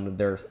on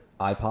their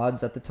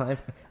iPods at the time,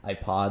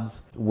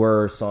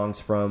 were songs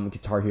from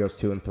Guitar Heroes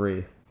 2 and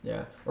 3.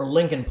 Yeah, or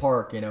Linkin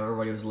Park, you know,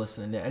 everybody was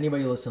listening to.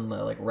 Anybody who listened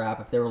to like rap,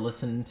 if they were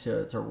listening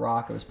to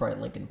rock, it was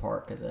probably Linkin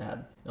Park because it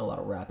had a lot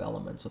of rap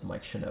elements with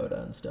Mike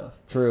Shinoda and stuff.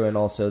 True, and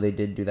also they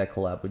did do that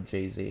collab with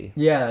Jay-Z.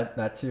 Yeah,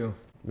 that too.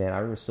 Man,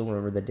 I still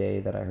remember the day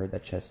that I heard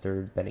that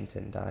Chester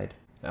Bennington died.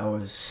 That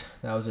was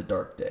a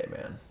dark day,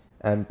 man.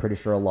 I'm pretty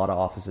sure a lot of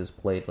offices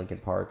played Linkin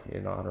Park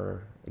in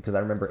honor, because I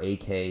remember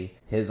AK,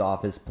 his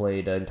office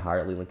played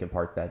entirely Linkin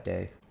Park that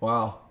day.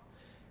 Wow.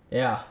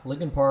 Yeah,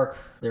 Linkin Park,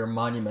 they're a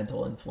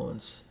monumental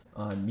influence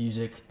on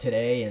music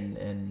today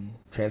and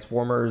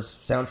Transformers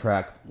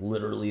soundtrack,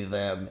 literally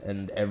them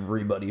and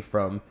everybody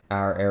from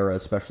our era,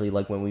 especially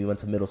like when we went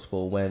to middle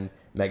school when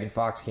Megan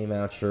Fox came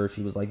out. Sure,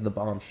 she was like the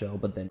bombshell,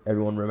 but then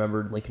everyone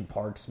remembered Linkin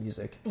Park's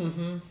music.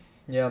 Mm-hmm.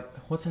 Yeah.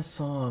 What's that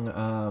song?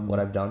 What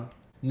I've Done?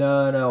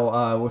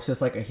 No. Which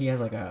is like he has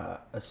like a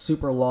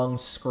super long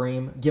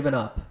scream. Given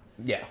Up.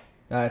 Yeah.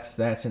 That's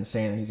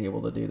insane that he's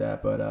able to do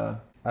that, but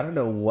I don't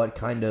know what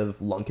kind of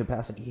lung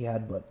capacity he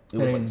had, but it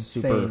was like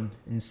super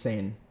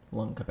insane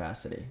lung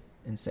capacity.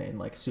 Insane,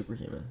 like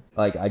superhuman.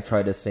 Like I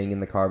tried to sing in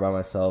the car by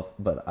myself,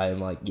 but I'm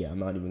like, I'm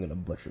not even gonna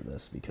butcher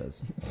this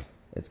because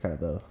it's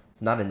kind of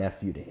not an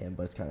FU to him,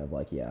 but it's kind of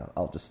like,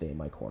 I'll just stay in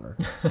my corner.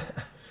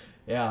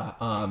 Yeah,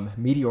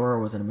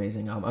 Meteora was an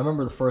amazing album. I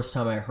remember the first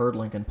time I heard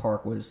Linkin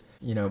Park was,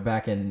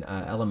 back in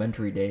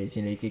elementary days.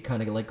 You could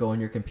kind of like go on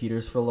your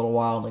computers for a little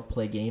while and like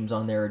play games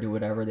on there or do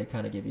whatever. They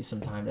kind of give you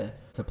some time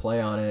to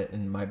play on it.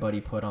 And my buddy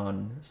put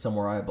on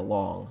Somewhere I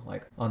Belong,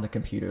 like on the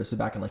computer. This was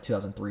back in like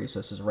 2003, so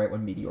this is right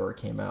when Meteora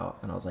came out.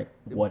 And I was like,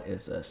 what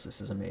is this?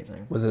 This is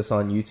amazing. Was this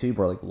on YouTube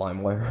or like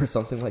LimeWire or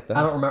something like that?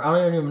 I don't remember. I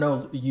don't even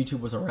know YouTube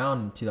was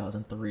around in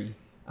 2003.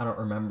 I don't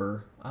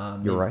remember.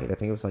 You're right. I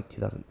think it was like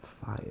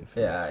 2005.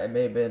 Yeah, it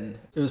may have been.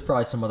 It was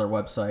probably some other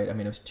website. I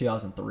mean, it was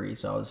 2003,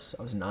 so I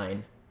was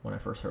 9 when I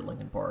first heard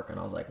Linkin Park, and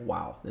I was like,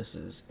 wow, this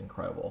is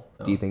incredible.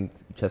 So, do you think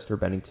Chester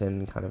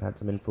Bennington kind of had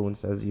some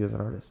influence as you as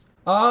an artist?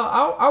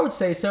 I would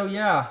say so,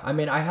 yeah. I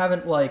mean, I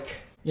haven't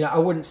I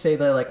wouldn't say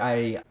that like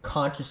I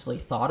consciously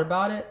thought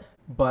about it,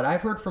 but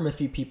I've heard from a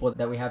few people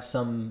that we have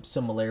some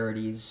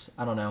similarities.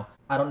 I don't know.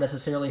 I don't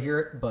necessarily hear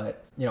it,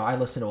 but, I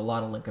listened to a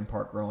lot of Linkin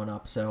Park growing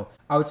up. So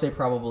I would say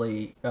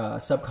probably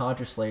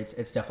subconsciously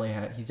he's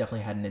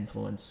definitely had an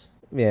influence.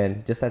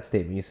 Man, just that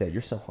statement you said,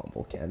 you're so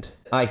humble, Kent.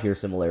 I hear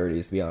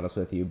similarities, to be honest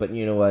with you. But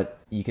you know what?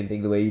 You can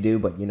think the way you do,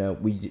 but,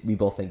 we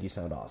both think you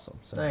sound awesome.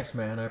 So. Thanks,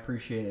 man. I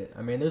appreciate it.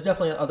 I mean, there's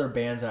definitely other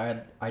bands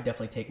that I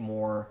definitely take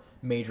more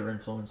major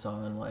influence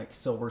on, like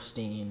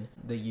Silverstein,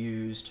 The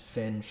Used,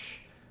 Finch,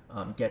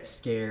 Get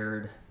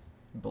Scared,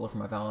 Bullet for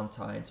My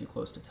Valentine, Too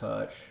Close to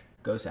Touch,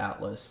 Ghost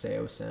Atlas,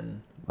 Seosin,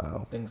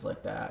 wow, things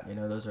like that.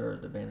 Those are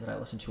the bands that I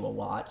listen to a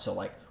lot. So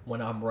like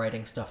when I'm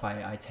writing stuff,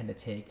 I tend to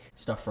take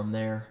stuff from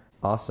there.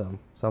 Awesome.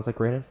 Sounds like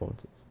great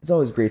influences. It's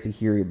always great to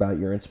hear about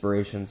your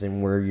inspirations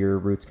and where your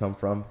roots come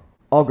from.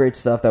 All great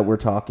stuff that we're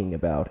talking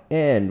about.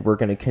 And we're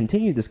going to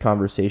continue this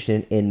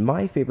conversation in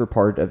my favorite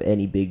part of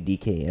any Big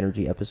DK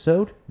Energy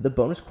episode, the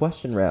bonus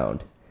question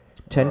round.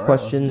 10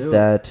 questions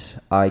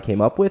that I came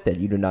up with that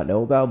you do not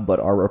know about but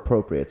are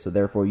appropriate. So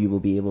therefore you will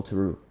be able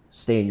to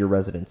stay in your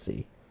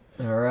residency.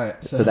 All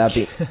right. So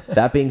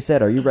that being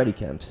said, are you ready,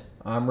 Kent?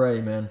 I'm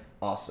ready, man.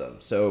 Awesome.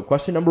 So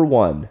question number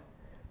 1.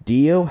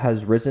 Dio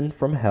has risen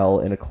from hell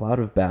in a cloud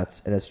of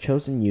bats and has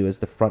chosen you as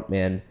the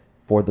frontman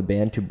for the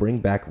band to bring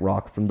back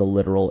rock from the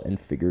literal and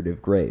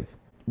figurative grave.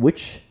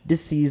 Which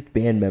deceased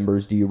band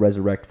members do you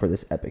resurrect for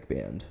this epic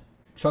band?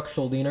 Chuck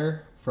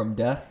Schuldiner from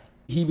Death.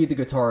 He'd be the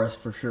guitarist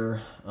for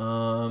sure.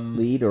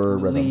 Lead or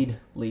rhythm?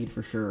 Lead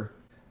for sure.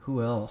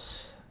 Who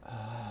else?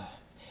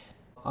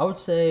 I would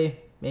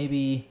say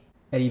maybe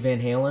Eddie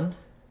Van Halen.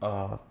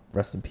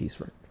 Rest in peace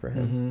for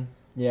him. Mm-hmm.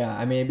 Yeah,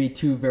 I mean it'd be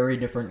two very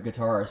different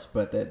guitarists,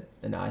 but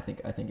I think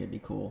it'd be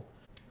cool.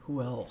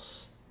 Who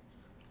else?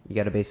 You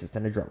got a bassist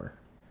and a drummer.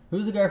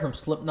 Who's the guy from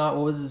Slipknot?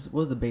 What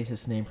was the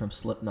bassist's name from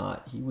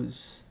Slipknot? He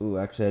was. Ooh,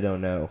 actually, I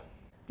don't know.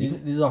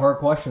 These are hard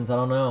questions. I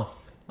don't know.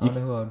 You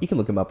can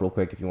look him up real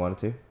quick if you wanted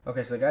to.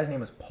 Okay, so the guy's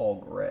name is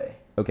Paul Gray.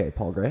 Okay,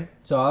 Paul Gray.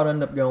 So I would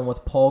end up going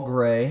with Paul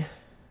Gray,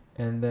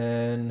 and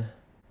then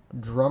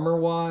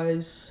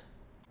drummer-wise,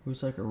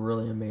 who's like a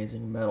really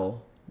amazing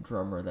metal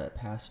drummer that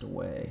passed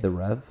away? The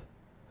Rev?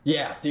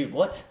 Yeah, dude,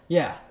 what?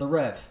 Yeah, the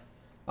Rev.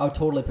 I would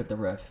totally pick the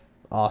Rev.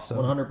 Awesome.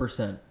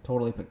 100%.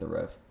 Totally pick the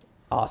Rev.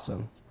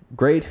 Awesome.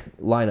 Great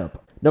lineup.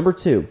 Number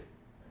 2.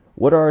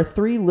 What are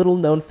 3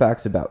 little-known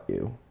facts about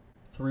you?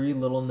 3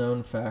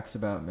 little-known facts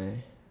about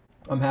me.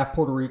 I'm half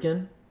Puerto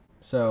Rican,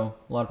 so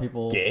a lot of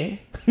people...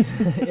 Gay?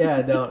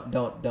 Yeah,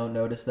 don't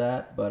notice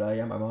that, but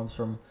yeah, my mom's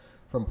from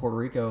Puerto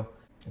Rico,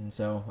 and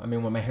so, I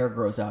mean, when my hair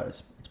grows out,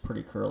 it's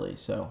pretty curly,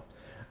 so...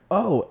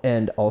 Oh,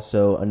 and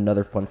also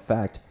another fun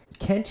fact,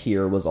 Kent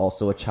here was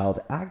also a child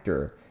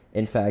actor.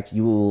 In fact,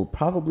 you will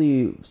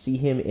probably see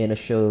him in a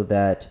show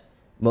that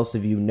most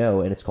of you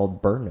know, and it's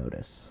called Burn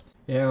Notice.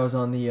 Yeah, I was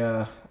on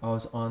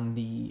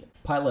the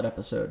pilot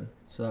episode,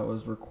 so that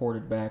was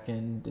recorded back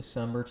in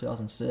December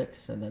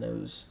 2006, and then it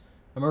was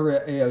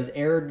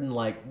aired in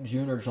like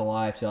June or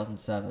July of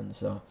 2007,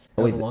 so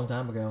that was a long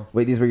time ago.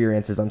 Wait, these were your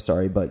answers, I'm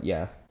sorry, but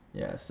yeah.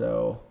 Yeah,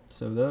 so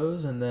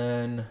those, and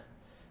then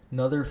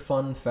another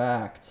fun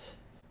fact,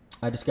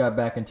 I just got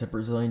back into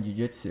Brazilian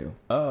Jiu-Jitsu.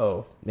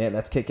 Oh, man,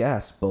 that's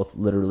kick-ass, both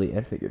literally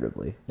and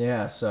figuratively.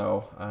 Yeah,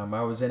 so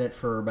I was in it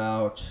for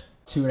about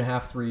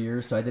 2.5, 3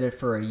 years, so I did it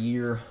for a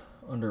year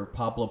under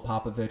Pablo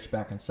Popovich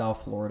back in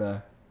South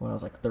Florida when I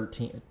was like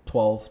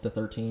 12 to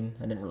 13.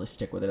 I didn't really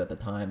stick with it at the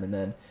time, and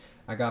then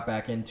I got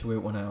back into it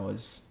when I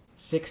was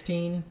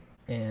 16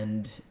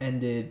 and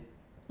ended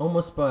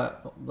almost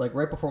like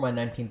right before my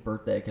 19th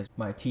birthday because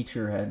my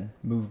teacher had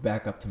moved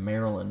back up to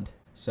Maryland.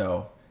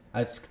 So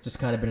it's just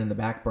kind of been in the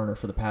back burner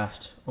for the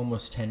past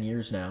almost 10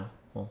 years now.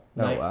 Well,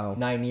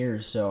 9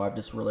 years, so I've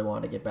just really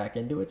wanted to get back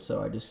into it.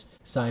 So I just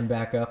signed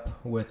back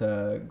up with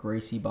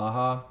Gracie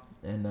Baja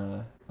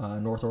in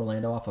North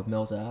Orlando off of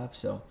Mills Ave.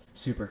 So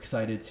super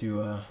excited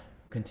to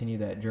continue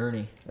that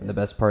journey. And the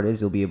best part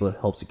is you'll be able to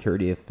help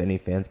security if any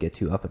fans get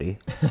too uppity.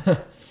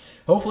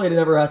 Hopefully it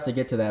never has to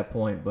get to that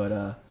point, but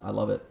I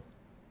love it.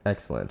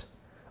 Excellent.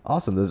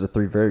 Awesome. Those are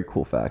 3 very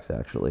cool facts,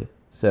 actually.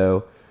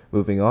 So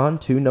moving on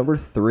to number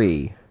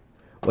 3.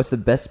 What's the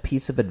best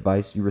piece of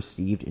advice you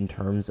received in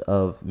terms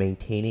of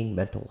maintaining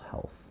mental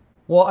health?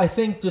 Well, I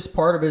think just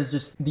part of it is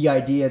just the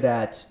idea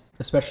that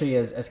especially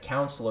as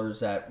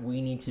counselors, that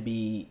we need to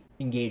be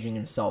engaging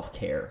in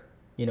self-care.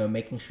 You know,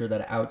 making sure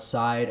that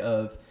outside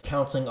of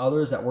counseling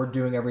others, that we're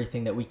doing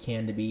everything that we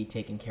can to be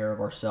taking care of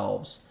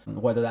ourselves.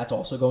 Whether that's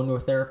also going to a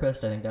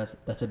therapist, I think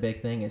that's a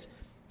big thing, is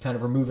kind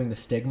of removing the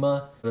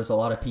stigma. There's a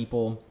lot of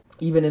people,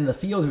 even in the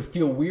field, who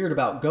feel weird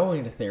about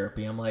going to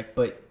therapy. I'm like,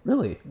 but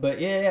Really?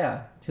 But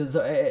yeah, because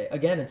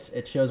again,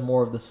 it shows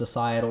more of the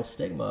societal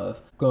stigma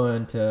of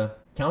going to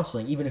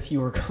counseling, even if you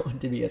were going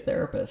to be a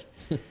therapist.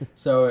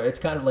 So it's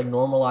kind of like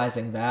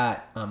normalizing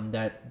that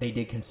that they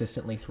did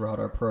consistently throughout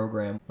our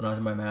program when I was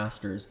in my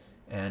master's,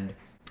 and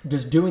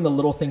just doing the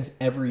little things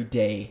every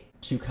day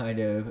to kind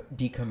of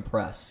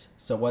decompress.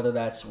 So whether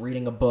that's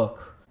reading a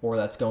book, or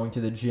that's going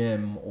to the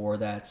gym, or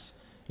that's,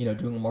 you know,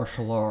 doing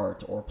martial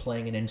art or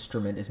playing an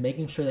instrument, is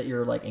making sure that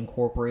you're like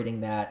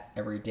incorporating that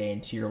every day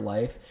into your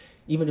life.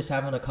 Even just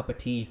having a cup of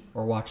tea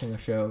or watching a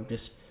show,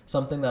 just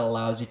something that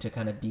allows you to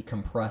kind of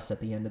decompress at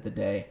the end of the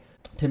day,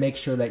 to make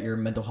sure that your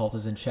mental health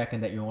is in check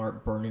and that you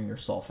aren't burning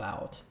yourself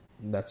out.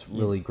 That's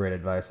really great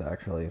advice,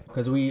 actually.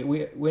 Because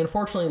we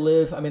unfortunately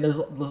live, I mean, there's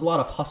a lot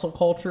of hustle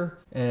culture,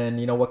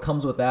 and, you know, what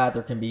comes with that,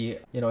 there can be,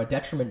 you know, a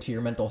detriment to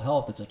your mental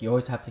health. It's like you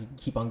always have to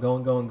keep on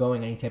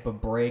going. Any type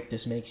of break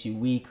just makes you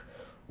weak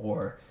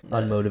or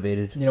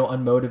Unmotivated.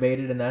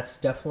 Unmotivated, and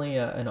that's definitely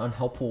an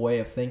unhelpful way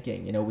of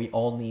thinking. You know, we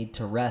all need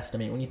to rest. I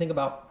mean, when you think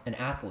about an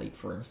athlete,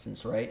 for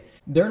instance, right?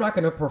 They're not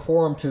going to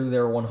perform to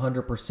their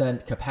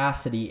 100%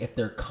 capacity if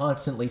they're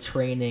constantly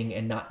training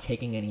and not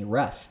taking any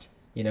rest.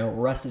 You know,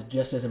 rest is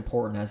just as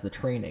important as the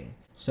training.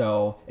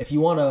 So if you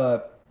want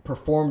to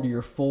perform to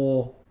your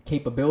full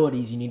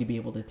capabilities, you need to be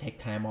able to take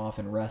time off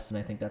and rest. And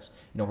I think that's,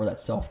 you know, where that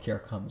self-care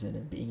comes in,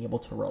 and being able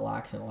to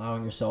relax and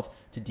allowing yourself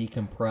to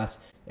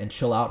decompress and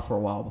chill out for a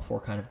while before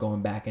kind of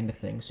going back into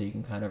things, so you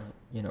can kind of,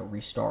 you know,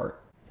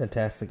 restart.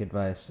 Fantastic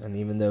advice. And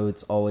even though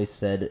it's always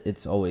said,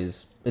 it's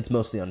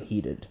mostly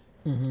unheeded,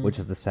 which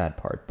is the sad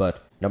part.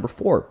 But number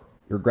 4,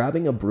 you're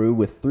grabbing a brew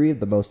with 3 of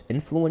the most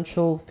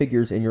influential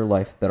figures in your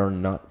life that are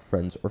not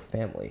friends or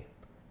family.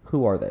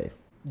 Who are they?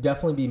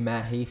 Definitely be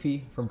Matt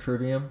Hafey from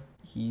Trivium.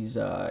 He's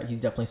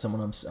definitely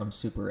someone I'm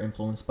super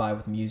influenced by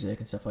with music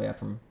and stuff like that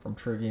from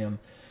Trivium.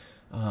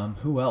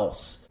 Who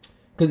else?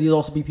 Because these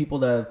also be people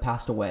that have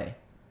passed away.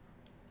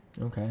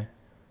 Okay.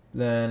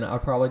 Then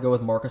I'd probably go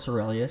with Marcus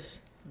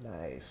Aurelius.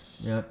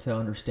 Nice. Yeah, to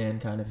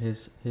understand kind of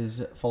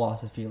his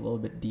philosophy a little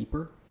bit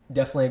deeper.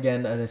 Definitely,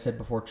 again, as I said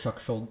before, Chuck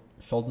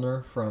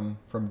Schuldiner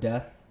from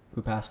Death,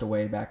 who passed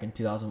away back in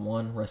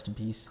 2001. Rest in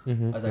peace.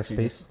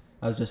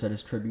 I was just at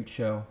his tribute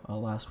show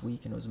last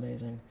week, and it was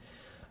amazing.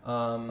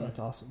 That's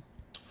awesome.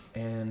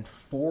 And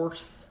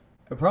 4th,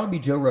 it'd probably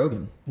be Joe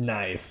Rogan.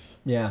 Nice.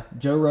 Yeah,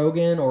 Joe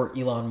Rogan or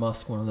Elon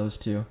Musk, one of those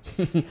two.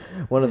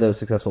 One of those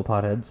successful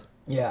potheads.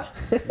 Yeah,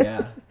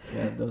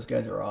 those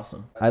guys are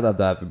awesome. I'd love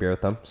to have a beer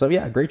with them. So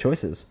yeah, great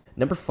choices.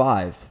 Number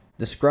 5,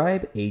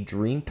 describe a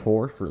dream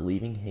tour for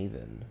Leaving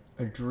Haven.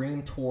 A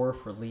dream tour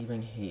for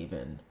Leaving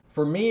Haven.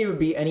 For me, it would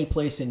be any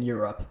place in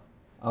Europe.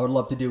 I would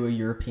love to do a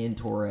European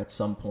tour at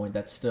some point.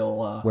 That's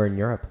still... Where in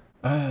Europe?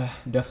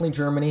 Definitely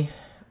Germany.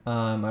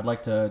 I'd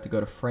like to go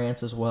to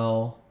France as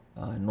well.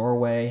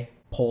 Norway,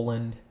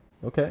 Poland.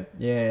 Okay.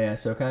 Yeah.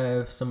 So kind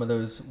of some of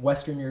those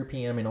Western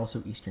European, I mean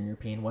also Eastern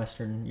European,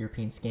 Western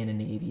European,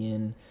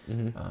 Scandinavian,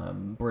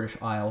 British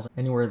Isles.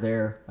 Anywhere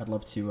there, I'd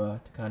love to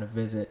kind of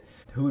visit.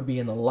 Who would be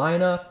in the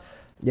lineup?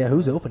 Yeah,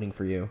 who's opening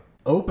for you?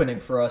 Opening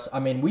for us? I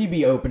mean, we'd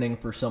be opening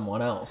for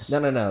someone else.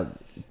 No.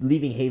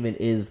 Leaving Haven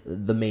is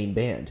the main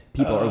band.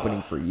 People are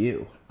opening for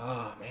you.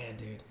 Oh, man,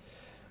 dude.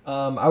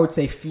 I would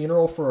say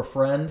Funeral for a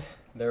Friend.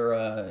 They're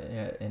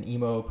an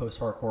emo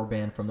post-hardcore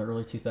band from the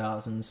early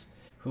 2000s.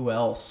 Who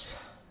else?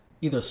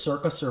 Either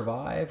Circa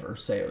Survive or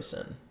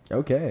Seosin.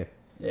 Okay.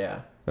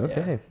 Yeah.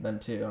 Okay. Yeah, them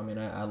too. I mean,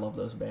 I love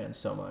those bands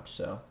so much.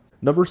 So.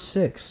 Number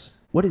 6.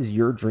 What is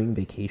your dream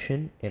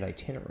vacation and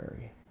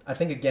itinerary? I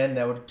think, again,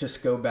 that would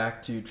just go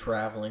back to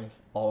traveling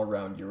all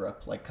around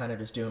Europe. Like, kind of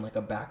just doing like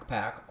a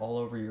backpack all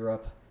over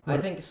Europe. I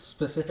think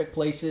specific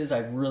places, I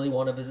really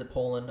want to visit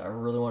Poland. I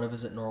really want to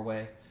visit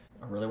Norway.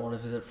 I really want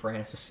to visit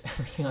France. Just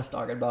everything I was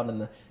talking about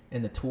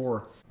in the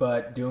tour.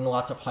 But doing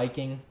lots of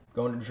hiking,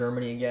 going to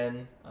Germany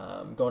again,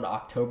 going to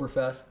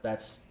Oktoberfest.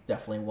 That's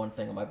definitely one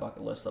thing on my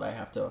bucket list that I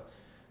have to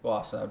go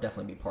off. So that would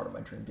definitely be part of my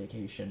dream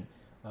vacation.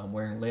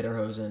 Wearing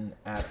lederhosen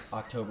at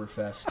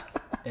Oktoberfest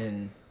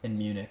in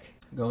Munich.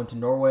 Going to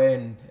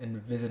Norway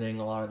and visiting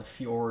a lot of the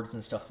fjords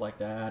and stuff like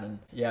that. And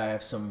yeah, I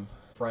have some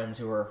friends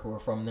who are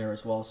from there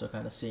as well. So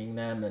kind of seeing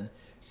them and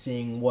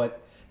seeing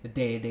what the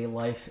day-to-day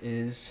life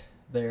is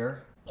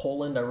there.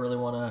 Poland, I really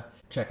want to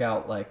check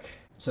out.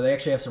 So they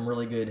actually have some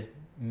really good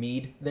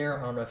mead there.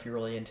 I don't know if you're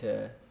really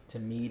into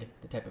mead,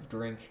 the type of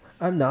drink.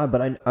 I'm not,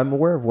 but I'm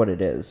aware of what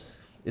it is.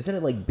 Isn't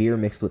it like beer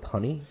mixed with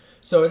honey?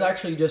 So it's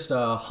actually just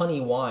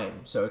honey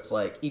wine. So it's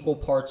like equal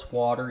parts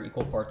water,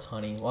 equal parts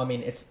honey. Well, I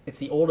mean, it's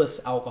the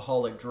oldest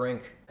alcoholic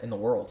drink in the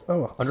world.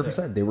 Oh, 100%.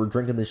 So, they were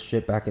drinking this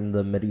shit back in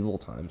the medieval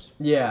times.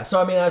 Yeah.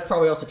 So, I mean, that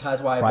probably also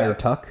ties why... Friar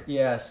Tuck?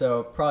 Yeah.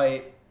 So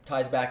probably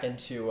ties back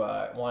into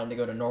wanting to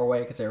go to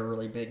Norway because they were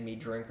really big mead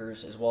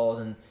drinkers, as well as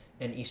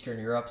in Eastern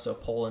Europe, so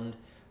Poland.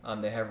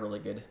 They have really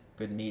good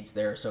meads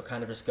there. So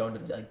kind of just going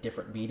to like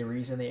different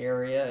meaderies in the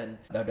area, and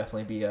that would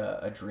definitely be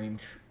a dream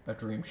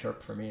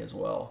trip for me as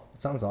well.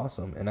 Sounds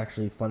awesome. And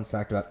actually, fun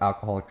fact about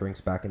alcoholic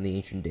drinks back in the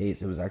ancient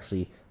days, it was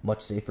actually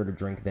much safer to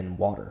drink than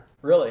water.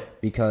 Really?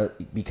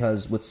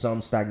 Because with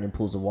some stagnant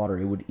pools of water,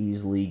 it would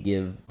easily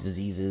give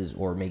diseases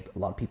or make a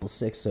lot of people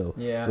sick. So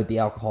with the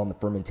alcohol and the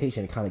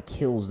fermentation, it kind of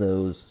kills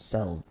those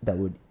cells that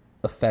would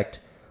affect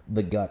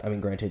the gut. I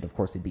mean, granted, of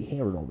course, they'd be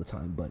hammered all the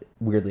time, but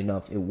weirdly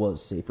enough, it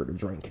was safer to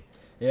drink.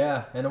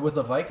 Yeah, and with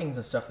the Vikings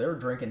and stuff, they were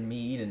drinking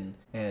mead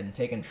and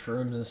taking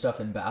shrooms and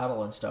stuff in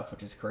battle and stuff,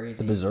 which is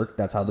crazy.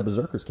 That's how the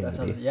berserkers came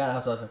to be. Yeah,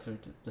 that's what I was actually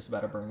just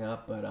about to bring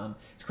up. But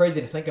it's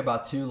crazy to think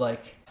about, too,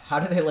 like, how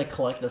do they, like,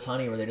 collect this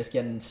honey? Were they just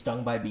getting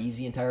stung by bees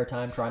the entire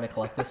time trying to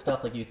collect this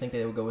stuff? Like, you think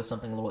they would go with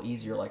something a little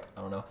easier, like,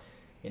 I don't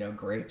know,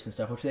 grapes and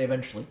stuff, which they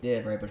eventually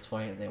did, right? But it's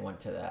funny that they went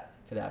to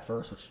that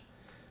first, which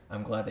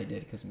I'm glad they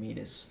did, because mead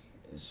is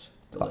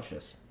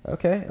delicious.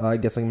 Okay, I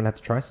guess I'm going to have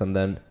to try some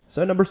then.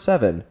 So number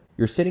 7,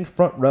 you're sitting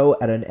front row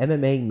at an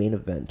MMA main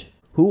event.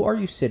 Who are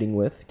you sitting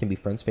with? Can be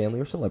friends, family,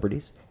 or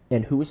celebrities.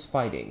 And who is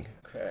fighting?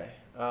 Okay.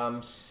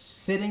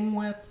 Sitting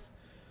with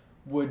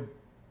would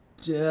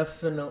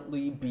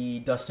definitely be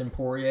Dustin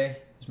Poirier.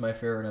 He's my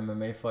favorite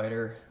MMA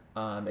fighter.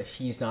 If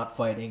he's not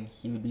fighting,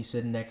 he would be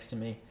sitting next to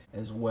me.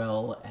 As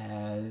well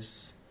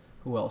as,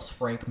 who else?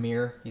 Frank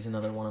Mir. He's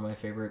another one of my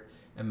favorite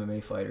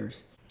MMA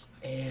fighters.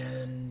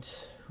 And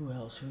who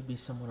else? Who would be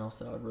someone else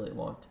that I would really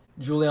want?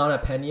 Juliana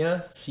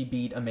Pena. She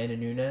beat Amanda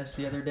Nunes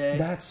the other day.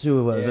 That's who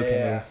it was. Yeah, okay.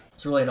 Yeah.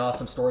 It's really an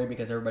awesome story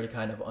because everybody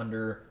kind of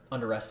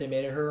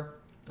underestimated her.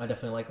 I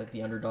definitely like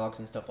the underdogs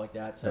and stuff like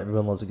that. So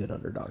everyone loves a good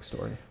underdog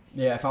story.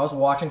 Yeah, if I was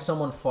watching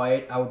someone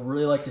fight, I would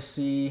really like to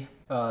see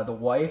the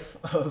wife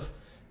of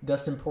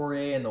Dustin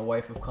Poirier and the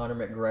wife of Conor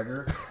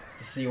McGregor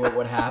to see what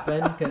would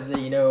happen. Because,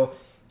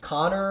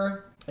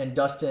 Conor and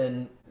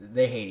Dustin,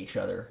 they hate each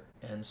other.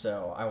 And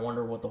so I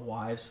wonder what the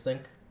wives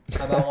think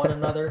about one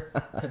another,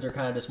 because they're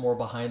kind of just more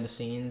behind the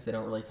scenes. They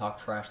don't really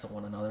talk trash to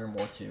one another.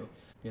 More to,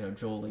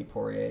 Julie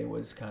Poirier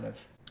was kind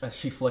of,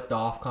 she flicked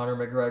off Conor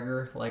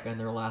McGregor like in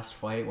their last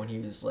fight when he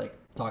was like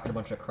talking a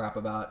bunch of crap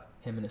about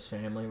him and his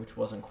family, which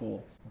wasn't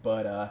cool.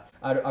 But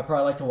I'd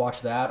probably like to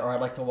watch that, or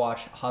I'd like to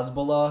watch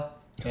Hezbollah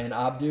and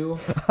Abdu.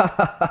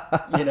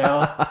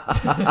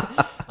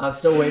 I'm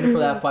still waiting for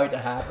that fight to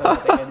happen.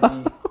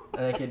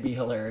 I think it'd be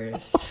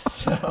hilarious.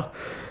 So.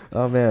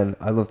 Oh man,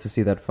 I'd love to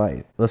see that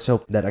fight. Let's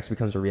hope that actually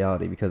becomes a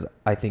reality, because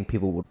I think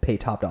people would pay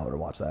top dollar to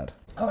watch that.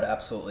 I would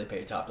absolutely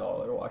pay top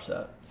dollar to watch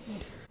that.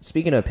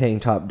 Speaking of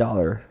paying top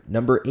dollar,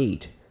 number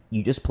 8,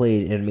 you just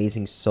played an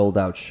amazing sold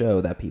out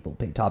show that people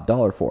pay top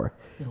dollar for.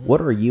 Mm-hmm.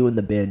 What are you and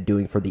the band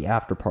doing for the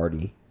after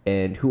party,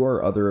 and who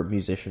are other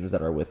musicians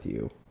that are with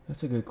you?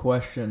 That's a good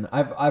question.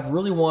 I've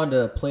really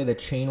wanted to play the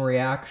Chain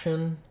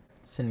Reaction.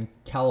 It's in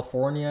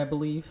California, I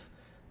believe.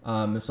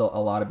 So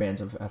a lot of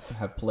bands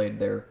have played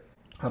there.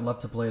 I'd love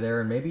to play there,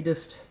 and maybe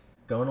just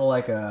going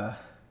to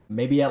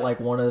maybe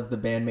at one of the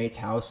bandmates'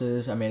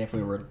 houses. I mean, if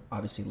we were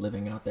obviously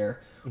living out there,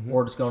 mm-hmm.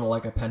 or just going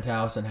to a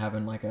penthouse and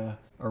having a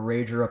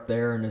rager up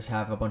there and just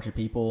have a bunch of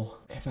people.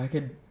 If I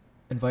could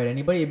invite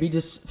anybody, it'd be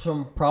just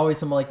from probably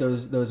some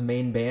those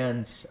main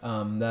bands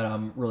that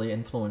I'm really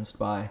influenced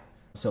by.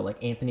 So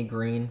Anthony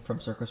Green from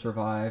Circus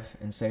Revive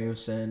and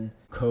Seosin,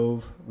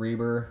 Cove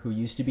Reber, who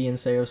used to be in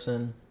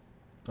Seosin,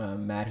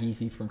 Matt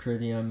Heafy from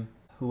Trivium.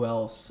 Who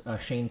else?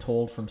 Shane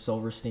Told from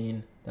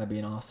Silverstein. That'd be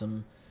an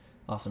awesome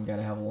guy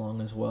to have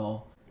along as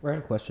well.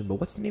 Random question, but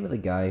what's the name of the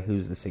guy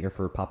who's the singer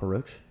for Papa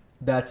Roach?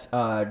 That's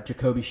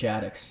Jacoby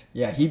Shaddix.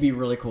 Yeah, he'd be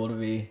really cool to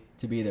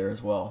be there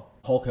as well.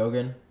 Hulk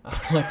Hogan.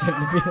 I'd like him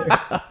to be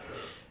there.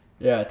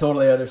 Yeah,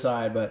 totally other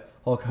side, but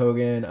Hulk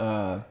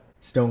Hogan,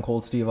 Stone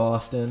Cold Steve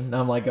Austin.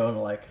 Now I'm going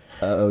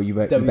to you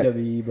bet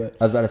WWE, but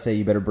I was about to say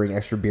you better bring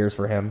extra beers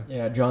for him.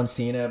 Yeah, John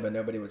Cena, but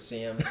nobody would see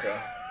him. So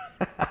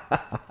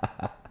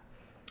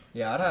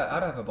yeah,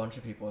 I'd have a bunch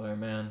of people there,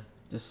 man.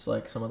 Just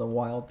some of the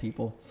wild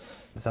people.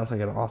 It sounds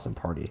like an awesome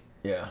party.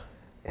 Yeah.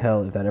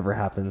 Hell, if that ever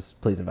happens,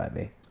 please invite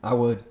me. I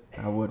would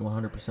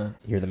 100%.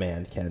 You're the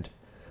man, Kent.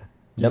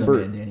 You're the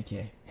man, Danny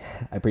K.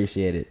 I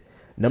appreciate it.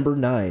 Number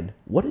 9.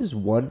 What is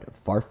one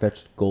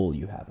far-fetched goal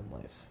you have in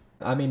life?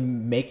 I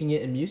mean, making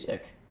it in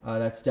music.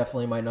 That's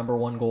definitely my number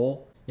one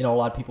goal. A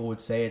lot of people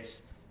would say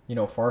it's,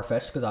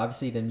 far-fetched because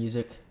obviously the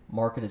music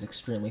market is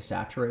extremely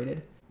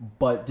saturated.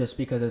 But just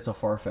because it's a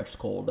far-fetched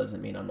goal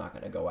doesn't mean I'm not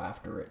going to go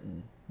after it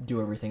and do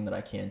everything that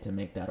I can to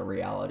make that a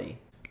reality.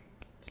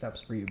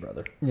 Snaps for you,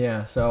 brother.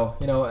 Yeah, so,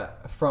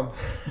 from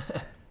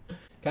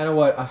kind of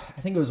what, I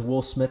think it was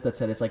Will Smith that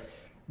said, it's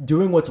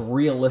doing what's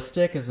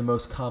realistic is the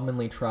most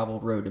commonly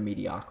traveled road to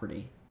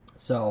mediocrity.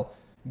 So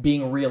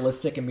being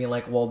realistic and being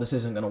well, this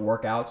isn't going to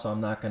work out, so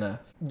I'm not going to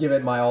give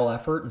it my all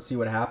effort and see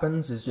what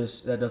happens,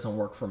 that doesn't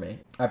work for me.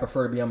 I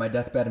prefer to be on my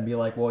deathbed and be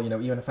well,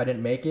 even if I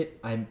didn't make it,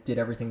 I did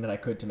everything that I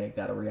could to make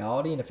that a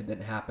reality. And if it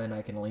didn't happen,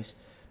 I can at least,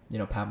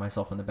 pat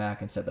myself on the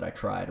back and said that I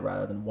tried,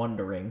 rather than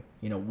wondering,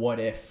 what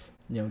if,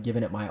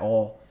 giving it my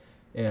all,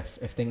 if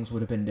things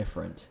would have been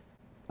different.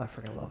 I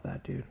freaking love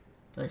that, dude.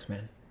 Thanks,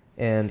 man.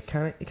 And it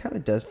kind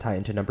of does tie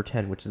into number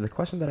 10, which is the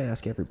question that I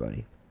ask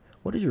everybody.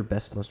 What is your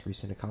best, most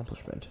recent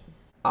accomplishment?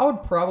 I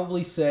would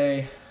probably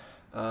say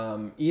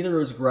either it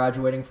was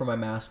graduating from my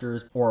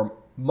master's, or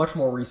much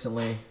more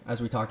recently,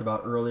 as we talked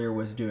about earlier,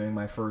 was doing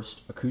my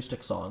first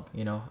acoustic song.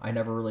 I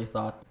never really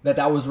thought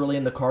that was really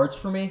in the cards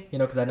for me,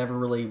 because I never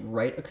really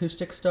write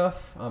acoustic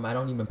stuff. I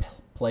don't even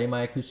play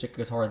my acoustic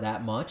guitar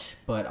that much,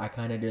 but I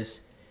kind of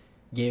just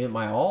gave it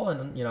my all,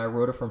 and I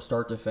wrote it from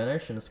start to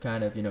finish, and it's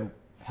kind of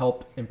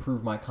helped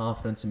improve my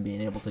confidence in being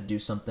able to do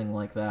something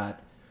like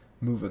that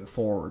moving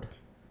forward.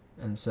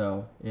 And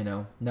so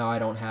now I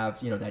don't have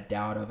that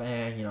doubt of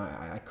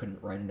I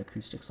couldn't write an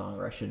acoustic song,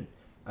 or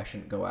I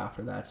shouldn't go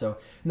after that. So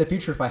in the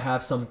future, if I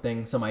have some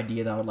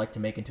idea that I would like to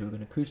make into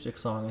an acoustic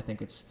song, I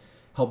think it's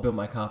helped build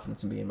my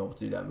confidence in being able to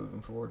do that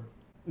moving forward.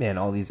 Man,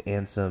 all these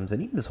anthems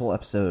and even this whole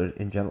episode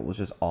in general was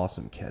just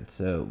awesome, Kent.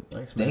 So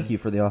thanks, man. Thank you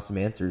for the awesome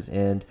answers.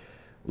 And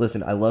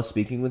listen, I love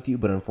speaking with you,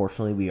 but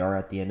unfortunately we are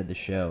at the end of the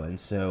show. And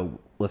so,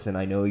 listen,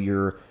 I know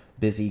you're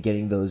busy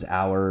getting those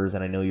hours,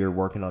 and I know you're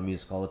working on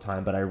music all the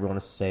time, but I want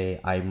to say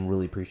I'm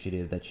really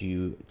appreciative that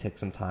you took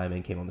some time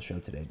and came on the show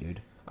today,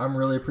 dude. I'm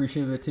really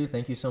appreciative of it too.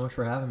 Thank you so much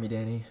for having me,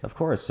 Danny. Of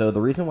course. So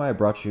the reason why I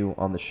brought you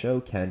on the show,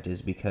 Kent,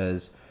 is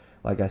because,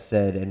 like I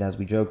said, and as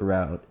we joke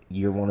around,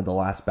 you're one of the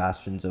last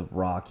bastions of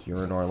rock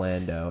here in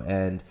Orlando.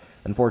 And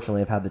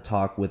unfortunately, I've had the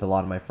talk with a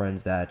lot of my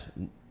friends that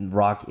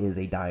rock is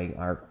a dying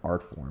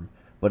art form.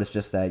 But it's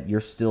just that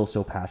you're still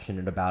so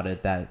passionate about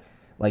it that,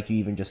 like you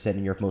even just said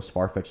in your most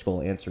far-fetched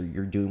goal answer,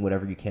 you're doing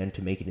whatever you can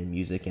to make it in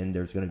music, and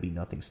there's going to be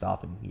nothing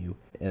stopping you.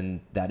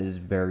 And that is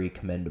very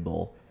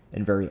commendable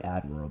and very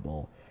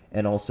admirable.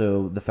 And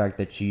also the fact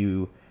that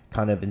you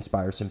kind of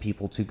inspire some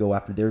people to go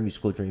after their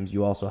musical dreams.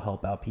 You also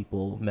help out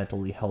people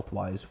mentally,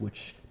 health-wise,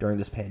 which during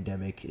this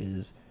pandemic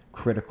is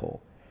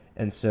critical.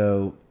 And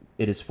so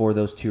it is for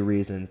those two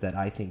reasons that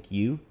I think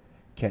you,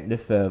 Kent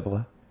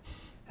Lefebrve,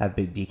 have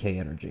big DK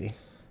energy.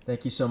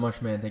 Thank you so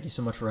much, man. Thank you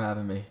so much for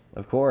having me.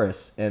 Of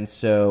course. And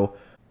so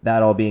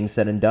that all being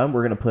said and done,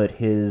 we're going to put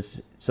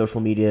his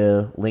social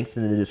media links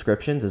in the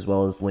descriptions, as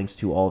well as links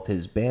to all of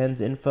his band's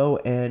info.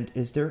 And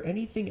is there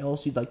anything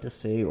else you'd like to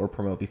say or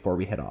promote before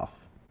we head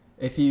off?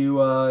 If you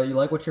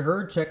like what you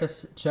heard,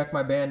 check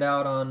my band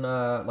out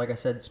on like I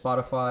said,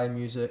 Spotify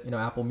music,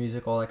 Apple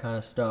Music, all that kind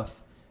of stuff.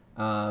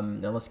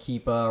 And let's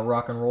keep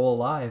rock and roll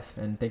alive.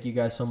 And thank you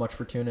guys so much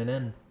for tuning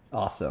in.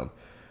 Awesome.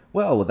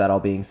 Well, with that all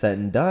being said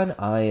and done,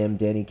 I am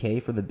Danny K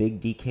from the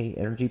Big DK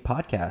Energy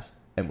Podcast,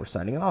 and we're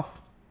signing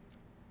off.